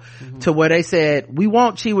sequel, to where they said, we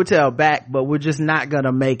want Chiwetel back, but we're just not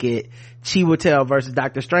gonna make it Chiwetel versus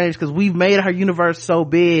Doctor Strange, because we've made our universe so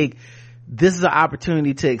big. This is an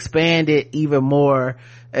opportunity to expand it even more.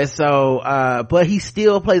 And so but he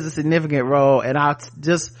still plays a significant role, and I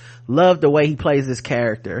just love the way he plays this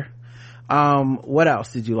character. What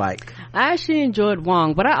else did you like? I actually enjoyed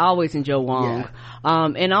Wong, but I always enjoy Wong.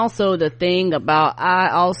 And also the thing about,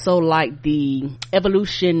 I also like the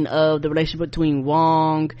evolution of the relationship between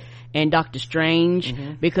Wong and Doctor Strange,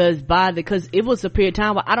 because it was a period of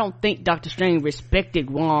time where I don't think Doctor Strange respected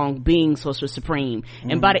Wong being Sorcerer Supreme,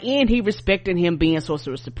 and by the end he respected him being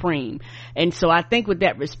Sorcerer Supreme. And so I think with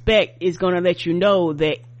that respect is going to let you know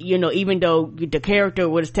that, you know, even though the character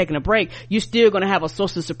was taking a break, you're still going to have a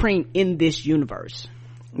Sorcerer Supreme in this universe.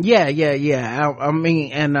 Yeah. I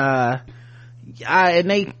mean, and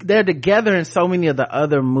they're together in so many of the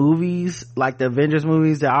other movies, like the Avengers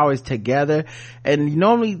movies. They're always together, and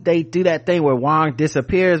normally they do that thing where Wong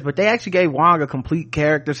disappears, but they actually gave Wong a complete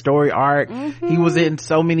character story arc. He was in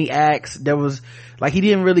so many acts. There was like, he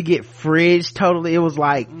didn't really get fridged totally. It was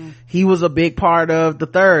like he was a big part of the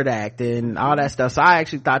third act and all that stuff. So I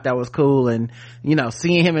actually thought that was cool. And you know,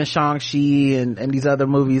 seeing him in Shang-Chi and these other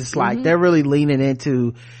movies, like they're really leaning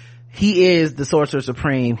into, he is the Sorcerer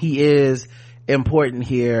Supreme, he is important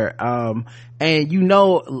here. And you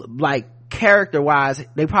know, like character wise,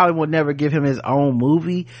 they probably will never give him his own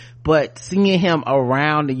movie, but seeing him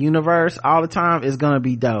around the universe all the time is gonna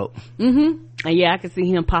be dope. And yeah, I can see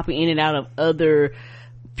him popping in and out of other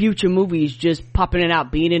future movies, just popping it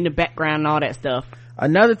out, being in the background and all that stuff.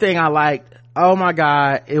 Another thing I liked, oh my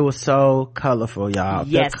god, it was so colorful, y'all.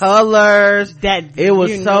 Yes. The colors, it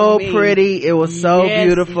was so pretty, it was so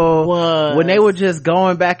beautiful. When they were just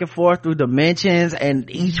going back and forth through dimensions, and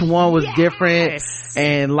each one was different,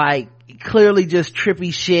 and like clearly just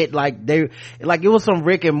trippy shit. Like it was some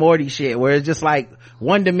Rick and Morty shit, where it's just like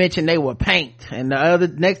one dimension they were paint, and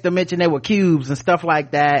the next dimension they were cubes and stuff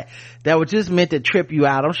like that were just meant to trip you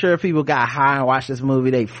out. I'm sure if people got high and watched this movie,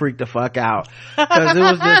 they freaked the fuck out, because it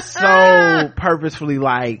was just so purposefully,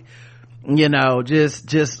 like, you know,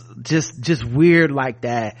 just weird like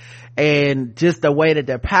that. And just the way that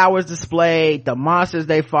their powers displayed, the monsters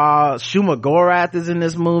they fought. Shuma Gorath is in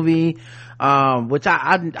this movie, which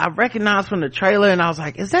I recognized from the trailer, and I was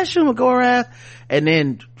like, is that Shuma Gorath? And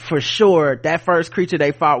then for sure that first creature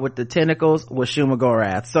they fought with the tentacles was Shuma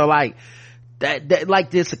Gorath. So like that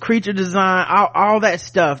like this creature design, all that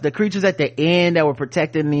stuff, the creatures at the end that were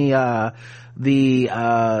protecting the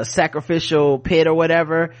sacrificial pit or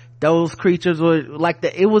whatever, those creatures were like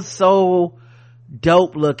it was so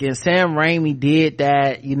dope looking. Sam Raimi did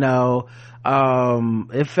that, you know.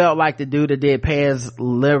 It felt like the dude that did Pan's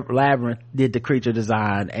Labyrinth did the creature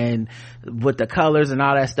design, and with the colors and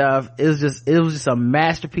all that stuff, it was just a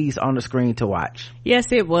masterpiece on the screen to watch.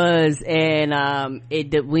 Yes, it was. And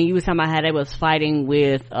when you was talking about how they was fighting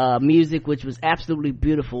with music, which was absolutely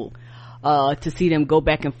beautiful, to see them go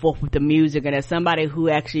back and forth with the music, and as somebody who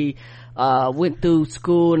actually went through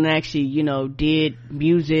school and actually, you know, did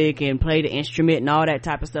music and played the instrument and all that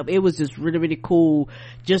type of stuff, it was just really, really cool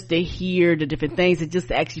just to hear the different things and just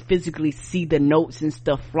to actually physically see the notes and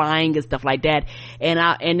stuff flying and stuff like that.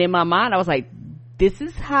 And in my mind I was like, this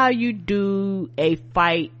is how you do a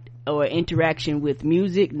fight or interaction with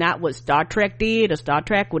music, not what Star Trek did, or Star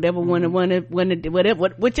Trek, whatever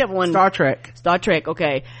whichever one. Star Trek,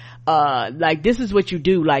 okay. Like this is what you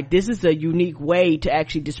do. Like this is a unique way to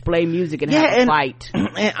actually display music and have a fight.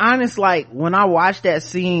 And honest, like when I watched that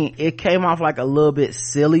scene, it came off like a little bit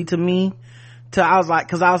silly to me. I was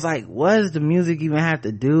like, what does the music even have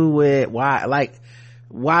to do with why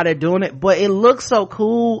they're doing it? But it looks so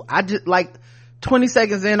cool. I just like 20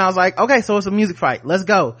 seconds in, I was like, okay, so it's a music fight, let's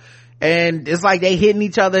go. and it's like they hitting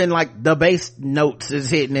each other, and like the bass notes is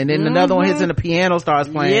hitting, and then another one hits and the piano starts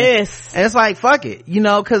playing. Yes. And it's like, fuck it,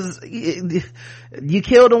 cause you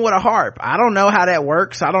killed him with a harp. I don't know how that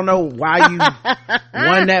works. I don't know why you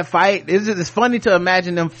won that fight. It's funny to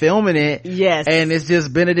imagine them filming it. Yes. And it's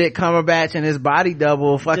just Benedict Cumberbatch and his body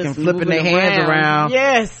double fucking just flipping their hands around.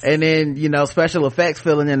 Yes. And then, special effects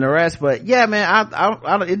filling in the rest. But yeah, man,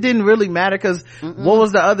 I it didn't really matter, cause what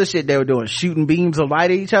was the other shit they were doing? Shooting beams of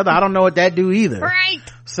light at each other? I don't know what that do either. Right.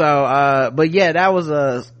 So, but yeah, that was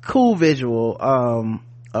a cool visual,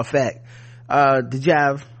 effect. Did you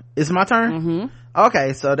have, it's my turn? Mm-hmm.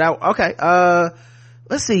 Okay, so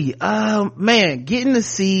let's see, man, getting to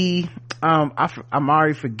see, I'm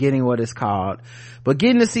already forgetting what it's called, but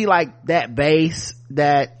getting to see like that base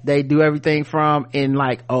that they do everything from in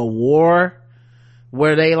like a war,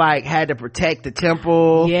 where they like had to protect the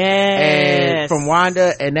temple. Yes. And from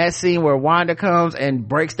Wanda, and that scene where Wanda comes and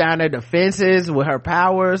breaks down their defenses with her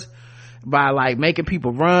powers by like making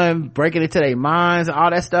people run, breaking into their minds, all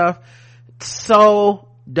that stuff. So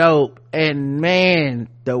dope. And man,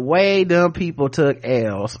 the way them people took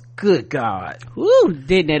L's, good God. Woo,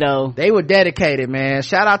 didn't it though? They were dedicated, man.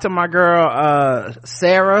 Shout out to my girl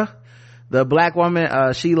Sarah, the black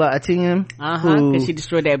woman, Sheila Atiam, because she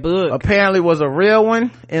destroyed that book. Apparently was a real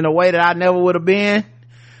one in a way that I never would have been.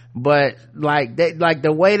 But like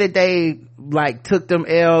the way that they like took them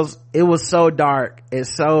L's, it was so dark and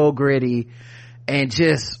so gritty, and it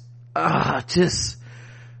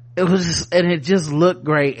just looked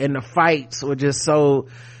great, and the fights were just so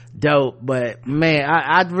dope. But man,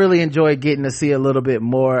 I'd really enjoy getting to see a little bit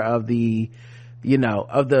more of the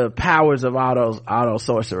of the powers of all those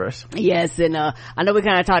sorcerers. Yes. And I know we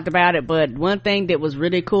kind of talked about it, but one thing that was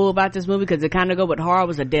really cool about this movie, because it kind of go with horror,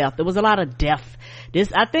 was the death. There was a lot of death.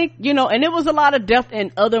 I think, and it was a lot of death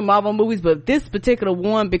in other Marvel movies, but this particular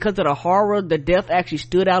one, because of the horror, the death actually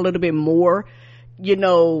stood out a little bit more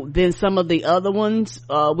than some of the other ones,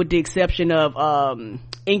 with the exception of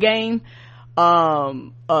Endgame,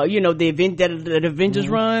 the Avengers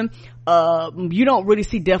run. You don't really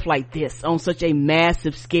see death like this on such a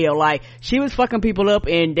massive scale. Like, she was fucking people up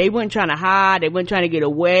and they weren't trying to hide, they weren't trying to get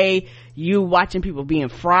away. You watching people being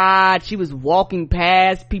fried. She was walking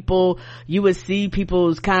past people, you would see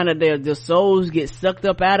people's kind of their souls get sucked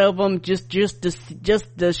up out of them, just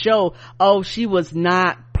to show, oh, she was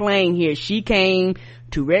not playing here. She came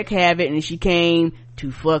to wreak havoc, and she came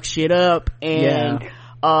to fuck shit up. And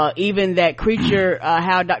even that creature,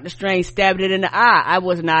 how Dr. Strange stabbed it in the eye, I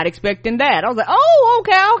was not expecting that. I was like, oh,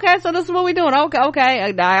 okay, so this is what we're doing.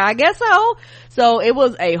 Okay, I guess so. So it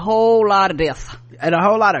was a whole lot of death and a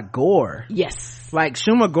whole lot of gore. Yes. Like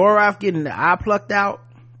Shuma Gorath getting the eye plucked out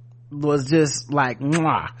was just like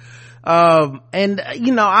mwah. And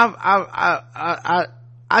I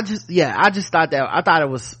just thought it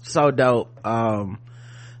was so dope.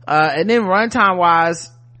 And then runtime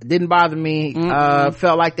wise, didn't bother me.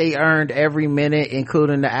 Felt like they earned every minute,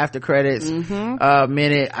 including the after credits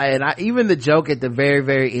minute, and even the joke at the very,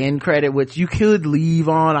 very end credit, which you could leave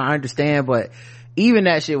on, I understand, but even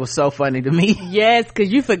that shit was so funny to me. Yes,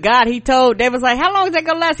 because you forgot they was like, how long is that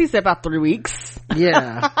gonna last? He said about 3 weeks.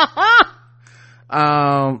 Yeah.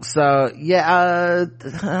 So yeah,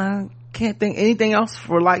 can't think anything else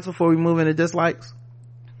for likes before we move into dislikes.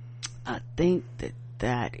 I think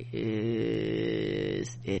that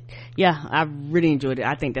is it. Yeah, I really enjoyed it.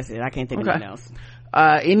 I think that's it. I can't think of anything else.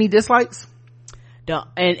 Any dislikes?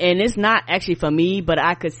 And it's not actually for me, but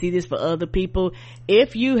I could see this for other people.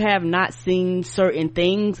 If you have not seen certain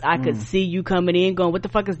things, I could see you coming in going, what the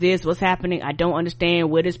fuck is this? What's happening? I don't understand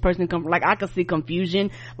where this person come from. Like, I could see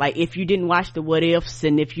confusion. Like, if you didn't watch the What Ifs,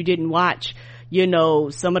 and if you didn't watch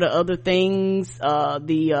some of the other things,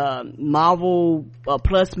 the Marvel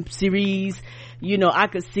Plus series, I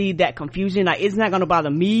could see that confusion. Like, it's not gonna bother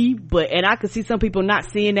me, and I could see some people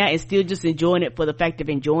not seeing that and still just enjoying it for the fact of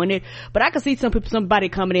enjoying it. But I could see somebody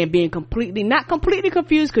coming in being not completely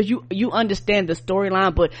confused, because you understand the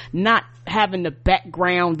storyline, but not having the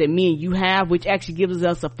background that me and you have, which actually gives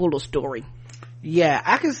us a fuller story. Yeah,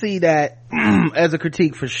 I can see that as a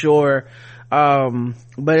critique for sure.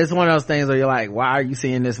 But it's one of those things where you're like, why are you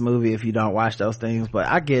seeing this movie if you don't watch those things? But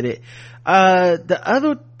I get it. The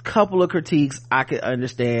other couple of critiques I could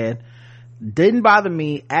understand, didn't bother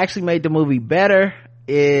me, actually made the movie better,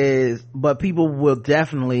 but people will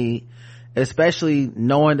definitely, especially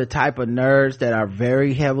knowing the type of nerds that are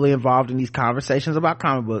very heavily involved in these conversations about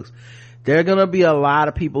comic books, there are gonna be a lot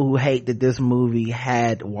of people who hate that this movie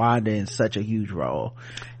had Wanda in such a huge role,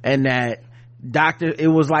 and that it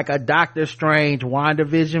was like a Doctor Strange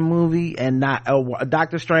WandaVision movie and not a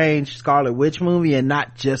Doctor Strange Scarlet Witch movie and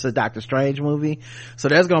not just a Doctor Strange movie. So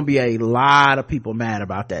there's gonna be a lot of people mad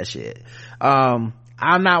about that shit. I'm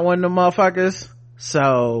not one of them motherfuckers,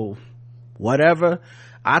 so whatever.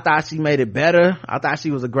 I thought she made it better. I thought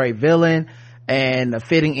she was a great villain and a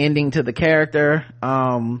fitting ending to the character.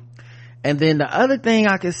 And then the other thing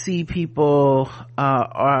I could see people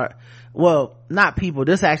not people,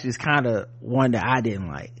 this actually is kind of one that I didn't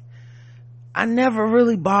like. I never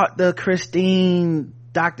really bought the Christine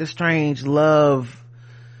Doctor Strange love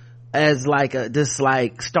as like this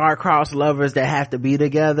like star-crossed lovers that have to be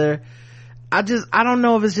together. I don't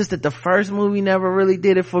know if it's just that the first movie never really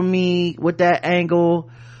did it for me with that angle,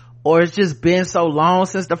 or it's just been so long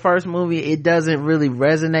since the first movie it doesn't really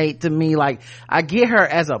resonate to me. Like, I get her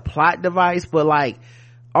as a plot device, but like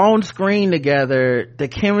on screen together the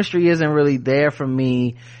chemistry isn't really there for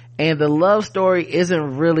me, and the love story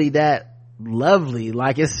isn't really that lovely.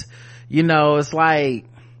 Like, it's, you know, it's like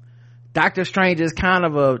Doctor Strange is kind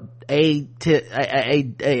of a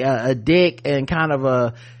dick and kind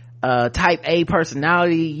of a type A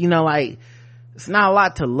personality, you know, like it's not a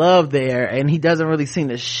lot to love there, and he doesn't really seem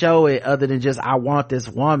to show it other than just I want this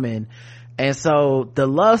woman. And so the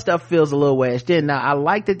love stuff feels a little wedged in. Now I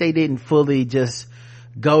like that they didn't fully just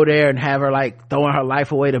go there and have her like throwing her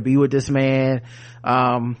life away to be with this man.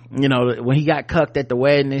 You know, when he got cucked at the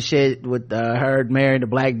wedding and shit with her marrying the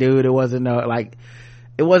black dude, it wasn't like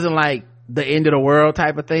the end of the world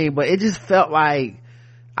type of thing, but it just felt like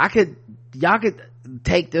y'all could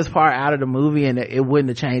take this part out of the movie and it wouldn't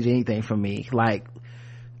have changed anything for me. Like,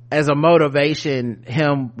 as a motivation,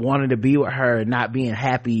 him wanting to be with her and not being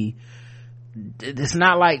happy, it's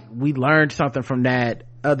not like we learned something from that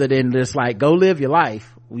other than just like go live your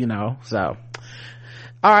life, you know. So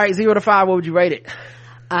all right, 0 to 5, what would you rate it?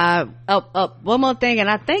 One more thing, and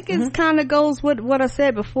I think it kind of goes with what I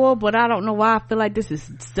said before, but I don't know why I feel like this is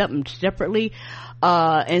something separately,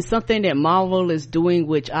 and something that Marvel is doing,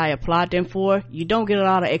 which I applaud them for. You don't get a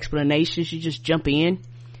lot of explanations, you just jump in.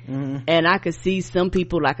 And I could see some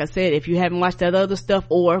people, like I said, if you haven't watched that other stuff,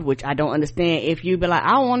 or which I don't understand, if you be like,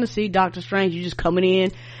 I want to see Doctor Strange, you just coming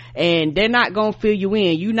in and they're not gonna fill you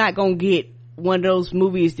in. You're not gonna get one of those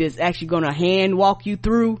movies that's actually gonna hand walk you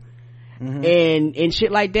through and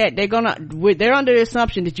shit like that. They're under the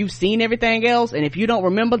assumption that you've seen everything else, and if you don't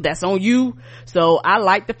remember, that's on you. So I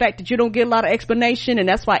like the fact that you don't get a lot of explanation, and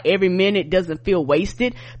that's why every minute doesn't feel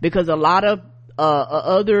wasted, because a lot of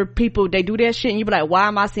other people, they do that shit and you be like, why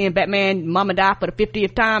am I seeing Batman mama die for the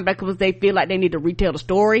 50th time? Because they feel like they need to retell the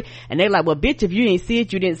story, and they're like, well bitch, if you didn't see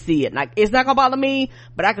it, you didn't see it. Like, it's not gonna bother me,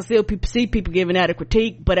 but I can still see people giving that a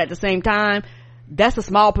critique. But at the same time, that's a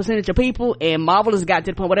small percentage of people, and Marvel has got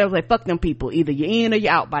to the point where they was like, fuck them people, either you're in or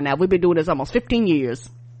you're out by now. We've been doing this almost 15 years.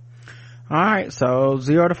 All right, so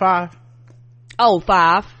 0 to 5.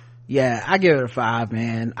 5. Yeah, I give it a 5,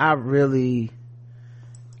 man. I really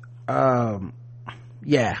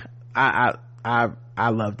yeah, I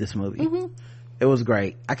love this movie. It was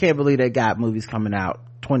great. I can't believe they got movies coming out,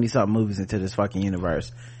 20 something movies into this fucking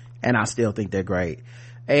universe, and I still think they're great.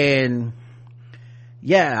 And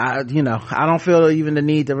yeah, I don't feel even the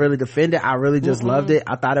need to really defend it. I really just loved it.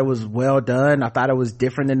 I thought it was well done. I thought it was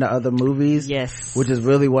different than the other movies. Yes, which is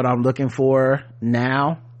really what I'm looking for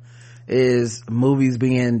now, is movies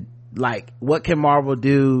being like, what can Marvel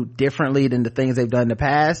do differently than the things they've done in the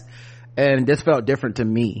past? And this felt different to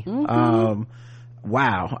me.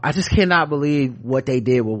 Wow, I just cannot believe what they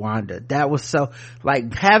did with Wanda. That was so,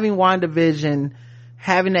 like, having WandaVision,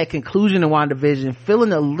 having that conclusion of WandaVision,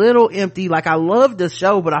 feeling a little empty. Like, I loved the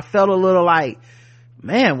show, but I felt a little like,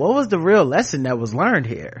 man, what was the real lesson that was learned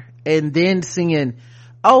here? And then seeing,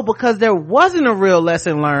 oh, because there wasn't a real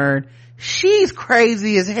lesson learned, she's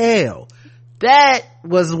crazy as hell. That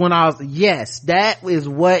was when I was, yes, that's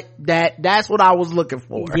what I was looking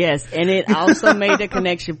for. Yes, and it also made a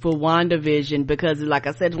connection for WandaVision, because like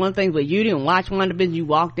I said, one thing, but you didn't watch WandaVision, you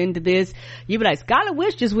walked into this, you be like, Scarlet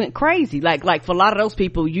Witch just went crazy. Like for a lot of those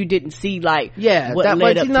people, you didn't see like, yeah, what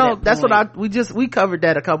led up to that that's point. what we covered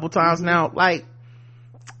that a couple times now. Like,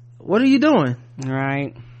 what are you doing?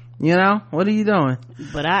 Right. What are you doing?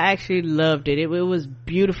 But I actually loved it. It was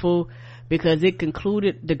beautiful because it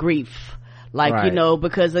concluded the grief. Like, right.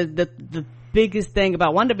 Because the biggest thing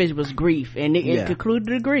about WandaVision was grief, and it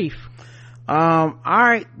concluded the grief. All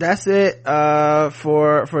right, that's it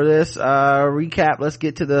for this recap. Let's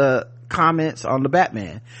get to the comments on the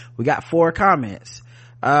Batman. We got 4 comments.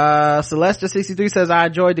 Celeste63 says, I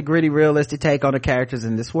enjoyed the gritty, realistic take on the characters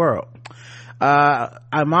in this world.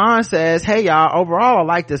 Iman says, hey y'all, overall I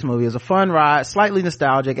like this movie. It's a fun ride, slightly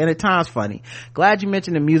nostalgic, and at times funny. Glad you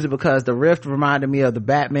mentioned the music because the riff reminded me of the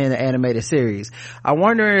Batman the animated series. I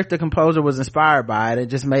wonder if the composer was inspired by it and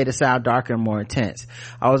just made it sound darker and more intense.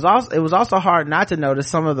 It was also hard not to notice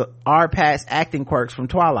some of the Pat's acting quirks from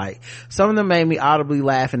Twilight. Some of them made me audibly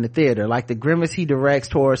laugh in the theater, like the grimace he directs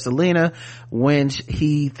towards Selena when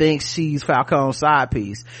he thinks she's Falcone's side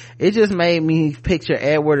piece. It just made me picture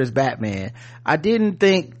Edward as Batman. I didn't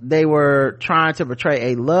think they were trying to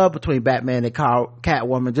portray a love between Batman and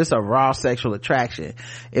Catwoman, just a raw sexual attraction.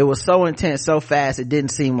 It was so intense, so fast, it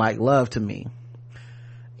didn't seem like love to me.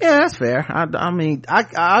 Yeah, that's fair. I mean,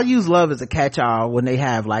 I'll use love as a catch-all when they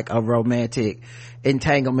have like a romantic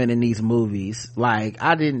entanglement in these movies. Like,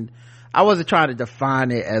 I wasn't trying to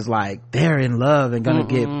define it as like they're in love and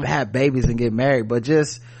gonna have babies and get married, but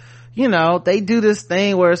just, you know, they do this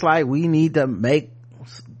thing where it's like, we need to make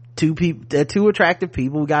two attractive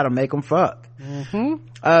people, we gotta make them fuck.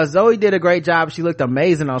 Zoe did a great job. She looked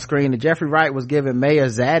amazing on screen, and Jeffrey Wright was giving Mayor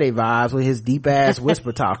Zaddy vibes with his deep ass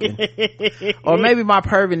whisper talking. Or maybe my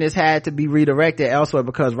perviness had to be redirected elsewhere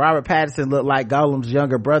because Robert Pattinson looked like Gollum's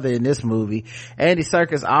younger brother in this movie. Andy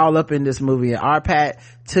Serkis all up in this movie, and R-Pat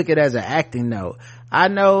took it as an acting note. I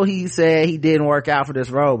know he said he didn't work out for this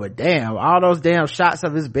role, but damn, all those damn shots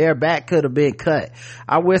of his bare back could have been cut.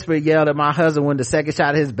 I whispered, yelled at my husband when the second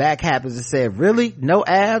shot of his back happens and said, really? No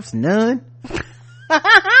abs? None?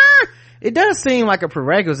 It does seem like a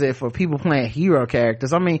prerequisite for people playing hero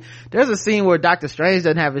characters. I mean, there's a scene where Doctor Strange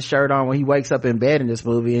doesn't have his shirt on when he wakes up in bed in this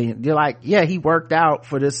movie, and you're like, yeah, he worked out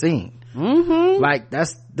for this scene. Like,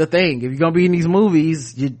 that's the thing. If you're gonna be in these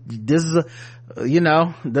movies, this is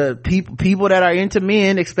the people that are into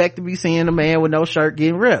men expect to be seeing a man with no shirt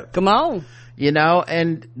getting ripped. Come on.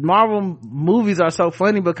 And Marvel movies are so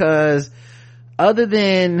funny because other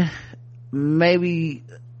than maybe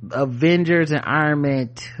Avengers and Iron Man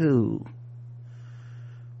 2,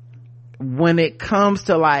 when it comes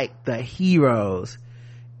to like the heroes,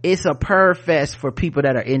 it's a purr fest for people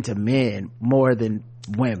that are into men more than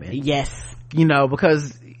women. Yes.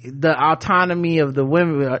 Because the autonomy of the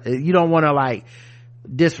women, you don't want to like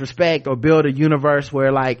disrespect or build a universe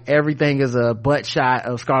where like everything is a butt shot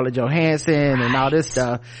of Scarlett Johansson and all this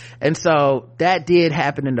stuff. And so that did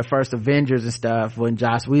happen in the first Avengers and stuff when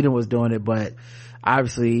Joss Whedon was doing it, but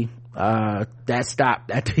obviously that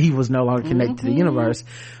stopped after he was no longer connected to the universe.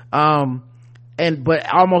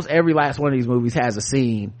 But almost every last one of these movies has a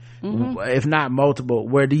scene, if not multiple,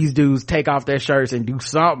 where these dudes take off their shirts and do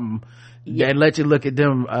something that let you look at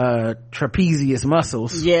them trapezius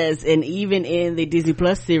muscles. Yes, and even in the Disney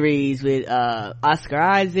Plus series with Oscar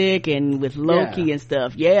Isaac and with Loki and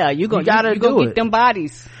stuff, you gotta get them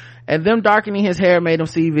bodies. And them darkening his hair made him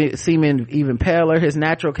seem even paler. His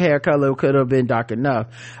natural hair color could have been dark enough.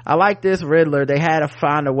 I like this Riddler. They had to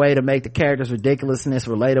find a way to make the character's ridiculousness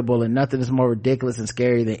relatable, and nothing is more ridiculous and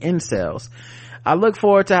scary than incels. I look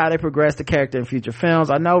forward to how they progress the character in future films.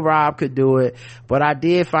 I know Rob could do it, but I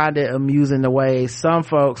did find it amusing the way some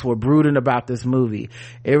folks were brooding about this movie.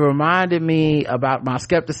 It reminded me about my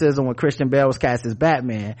skepticism when Christian Bale was cast as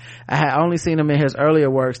Batman. I had only seen him in his earlier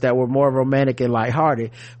works that were more romantic and lighthearted.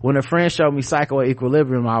 When a friend showed me Psycho at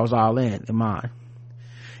Equilibrium, I was all in mine.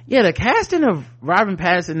 Yeah, the casting of Robert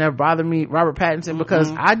Pattinson never bothered me,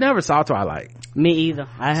 because I never saw Twilight. Me either.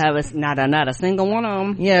 I have not a single one of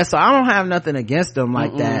them. Yeah, so I don't have nothing against them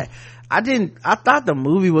like that. I thought the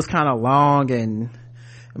movie was kind of long and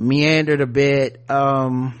meandered a bit.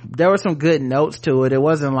 There were some good notes to it. It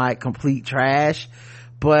wasn't like complete trash,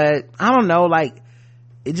 but I don't know, like,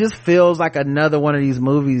 it just feels like another one of these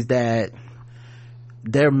movies that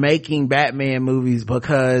they're making Batman movies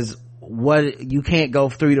because you can't go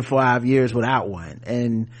 3 to 5 years without one.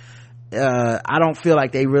 And I don't feel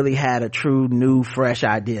like they really had a true new fresh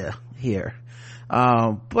idea here.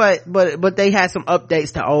 But they had some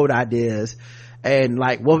updates to old ideas. And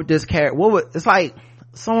like, what would this character, it's like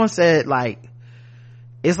someone said, like,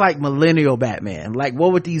 it's like millennial Batman. Like,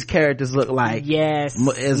 what would these characters look like? Yes,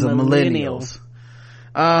 as millennials?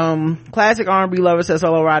 Classic R&B lover says,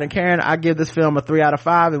 hello Rod and Karen, I give this film a 3 out of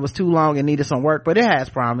 5. It was too long and needed some work, but it has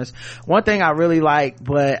promise. One thing I really like,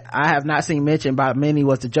 but I have not seen mentioned by many,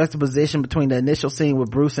 was the juxtaposition between the initial scene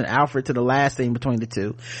with Bruce and Alfred to the last scene between the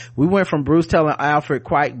two. We went from Bruce telling Alfred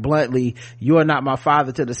quite bluntly, you are not my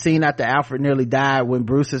father, to the scene after Alfred nearly died when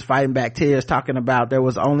Bruce is fighting back tears, talking about there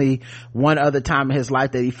was only one other time in his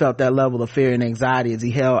life that he felt that level of fear and anxiety as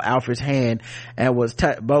he held Alfred's hand, and was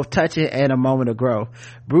both touching and a moment of growth.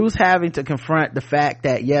 Bruce having to confront the fact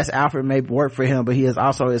that yes, Alfred may work for him, but he is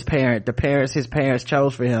also his parent. The parents his parents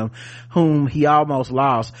chose for him, whom he almost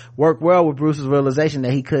lost, worked well with Bruce's realization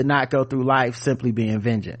that he could not go through life simply being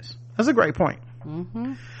vengeance. That's a great point.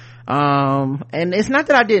 And it's not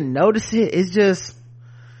that I didn't notice it, it's just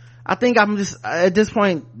I think I'm just at this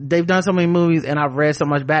point, they've done so many movies and I've read so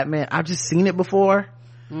much Batman, I've just seen it before.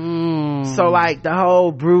 So like the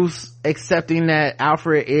whole Bruce accepting that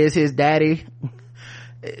Alfred is his daddy,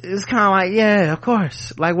 it's kind of like, yeah, of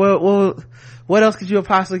course, like what else could you have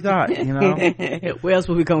possibly thought, you know? Where else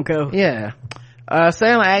would we gonna go? Yeah.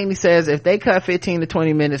 Sailor Agnew says if they cut 15 to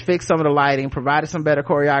 20 minutes, fix some of the lighting, provided some better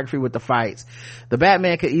choreography with the fights, the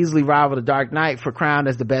Batman could easily rival The Dark Knight for crowned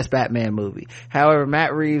as the best Batman movie. However,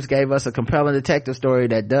 Matt Reeves gave us a compelling detective story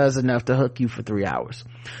that does enough to hook you for 3 hours.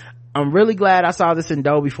 I'm really glad I saw this in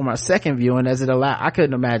Dolby for my second viewing, as I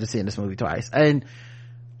couldn't imagine seeing this movie twice. And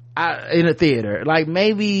in a theater, like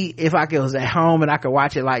maybe if I was at home and I could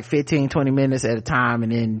watch it like 15-20 minutes at a time,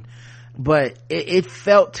 and then but it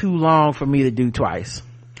felt too long for me to do twice.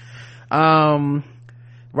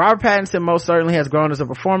 Robert Pattinson most certainly has grown as a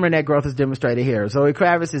performer, and that growth is demonstrated here. Zoe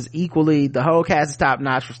Kravitz is equally, the whole cast is top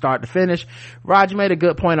notch from start to finish. Roger made a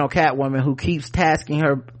good point on Catwoman, who keeps taking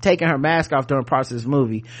her mask off during parts of this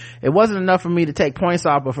movie. It wasn't enough for me to take points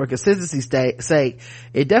off, but for consistency's sake,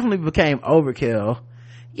 it definitely became overkill.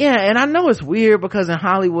 Yeah, and I know it's weird because in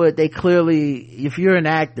Hollywood, they clearly, if you're an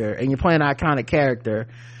actor and you're playing an iconic character,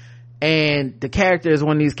 and the character is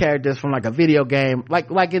one of these characters from like a video game,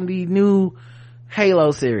 like in the new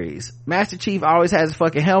Halo series, Master Chief always has a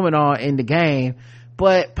fucking helmet on in the game,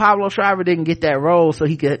 but Pablo Schreiber didn't get that role so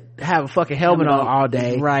he could have a fucking helmet on all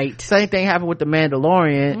day. Right. Same thing happened with the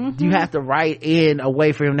Mandalorian. You have to write in a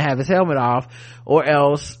way for him to have his helmet off, or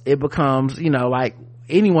else it becomes, like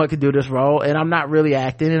anyone could do this role, and I'm not really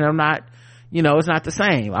acting, and I'm not, it's not the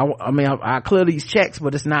same. I clear these checks,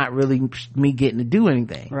 but it's not really me getting to do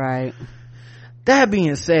anything. Right. That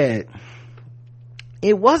being said,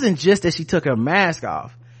 it wasn't just that she took her mask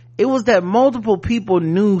off. It was that multiple people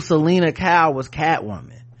knew Selena Kyle was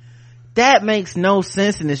Catwoman. That makes no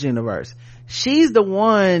sense in this universe. She's the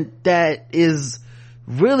one that is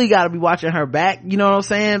really got to be watching her back. You know what I'm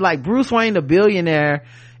saying? Like Bruce Wayne, the billionaire,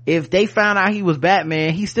 if they found out he was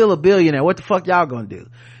Batman, he's still a billionaire. What the fuck y'all gonna do?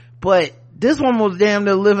 But this one was damn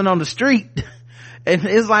near living on the street. And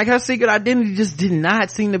it's like her secret identity just did not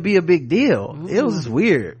seem to be a big deal. It was just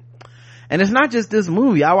weird. And it's not just this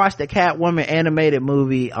movie. I watched the Catwoman animated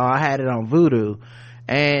movie. I had it on Vudu,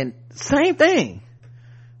 and same thing.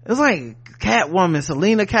 It's like Catwoman,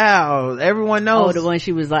 Selena Kyle, everyone knows. Oh, the one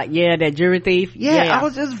she was like, that jury thief. Yeah, I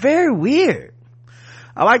was just very weird.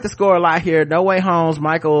 I like the score a lot here. No Way Home's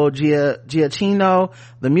Michael Giacchino.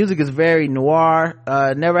 The music is very noir.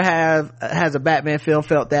 Never has a Batman film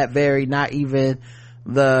felt that very, not even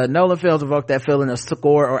the Nolan films evoke that feeling of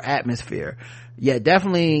score or atmosphere. Yeah,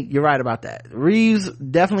 definitely, you're right about that. Reeves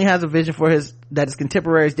definitely has a vision that his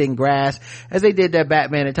contemporaries didn't grasp, as they did their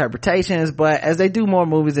Batman interpretations, but as they do more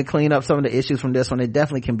movies and clean up some of the issues from this one, it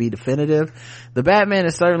definitely can be definitive. The Batman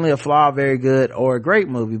is certainly a flawed, very good, or a great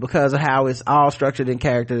movie because of how it's all structured in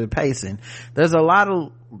character and pacing. There's a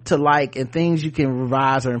lot to like and things you can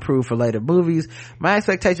revise or improve for later movies. My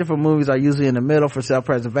expectations for movies are usually in the middle for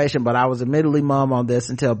self-preservation, but I was admittedly mum on this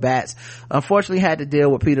until Bats unfortunately had to deal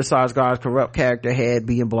with Peter Sarsgaard's corrupt character head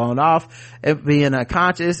being blown off and being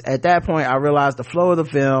unconscious. At that point, I realized the flow of the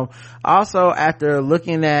film. Also, after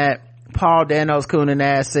looking at Paul Dano's cooning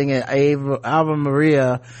ass singing Ave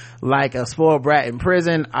Maria like a spoiled brat in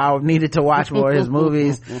prison, I needed to watch more of his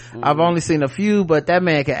movies. I've only seen a few, but that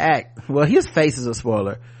man can act. Well, his face is a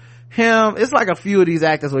spoiler. It's like a few of these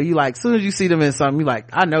actors where you like, as soon as you see them in something, you like,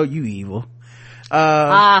 I know you evil.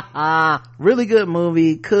 Really good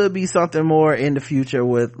movie. Could be something more in the future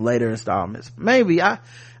with later installments. Maybe.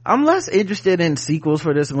 I'm less interested in sequels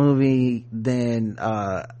for this movie than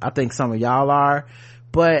I think some of y'all are,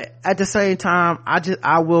 but at the same time,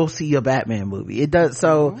 I will see a Batman movie. It does,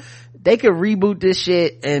 so they could reboot this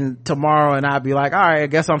shit and tomorrow and I'll be like, all right, I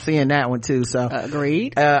guess I'm seeing that one too. So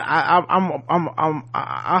agreed. I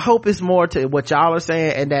hope it's more to what y'all are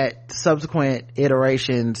saying, and that subsequent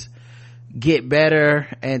iterations get better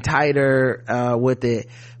and tighter with it,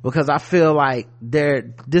 because I feel like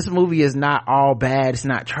this movie is not all bad, it's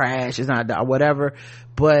not trash, it's not whatever,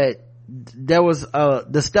 but there was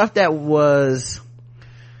the stuff that was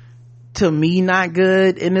to me not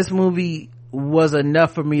good in this movie was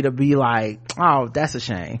enough for me to be like, oh, that's a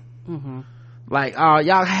shame. Like, oh,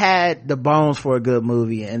 y'all had the bones for a good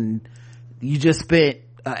movie and you just spent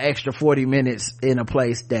an extra 40 minutes in a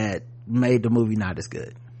place that made the movie not as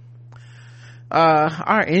good. All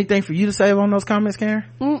right, anything for you to say on those comments, Karen?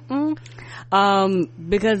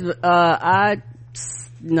 Because I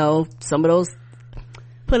know some of those,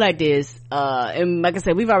 put like this, and like I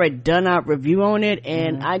said, we've already done our review on it,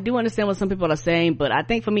 and I do understand what some people are saying, but I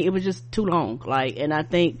think for me it was just too long. Like, and I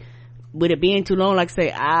think with it being too long, like I say,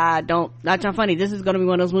 not trying to funny, this is gonna be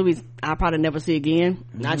one of those movies I'll probably never see again.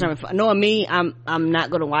 Not trying to, knowing me, I'm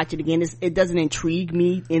not gonna watch it again. It doesn't intrigue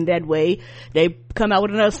me in that way. They come out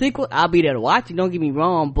with another sequel, I'll be there to watch it, don't get me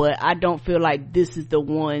wrong, but I don't feel like this is the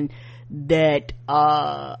one that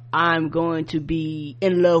I'm going to be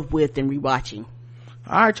in love with and rewatching.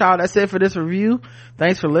 All right, y'all, that's it for this review.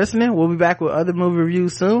 Thanks for listening. We'll be back with other movie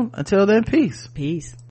reviews soon. Until then, peace.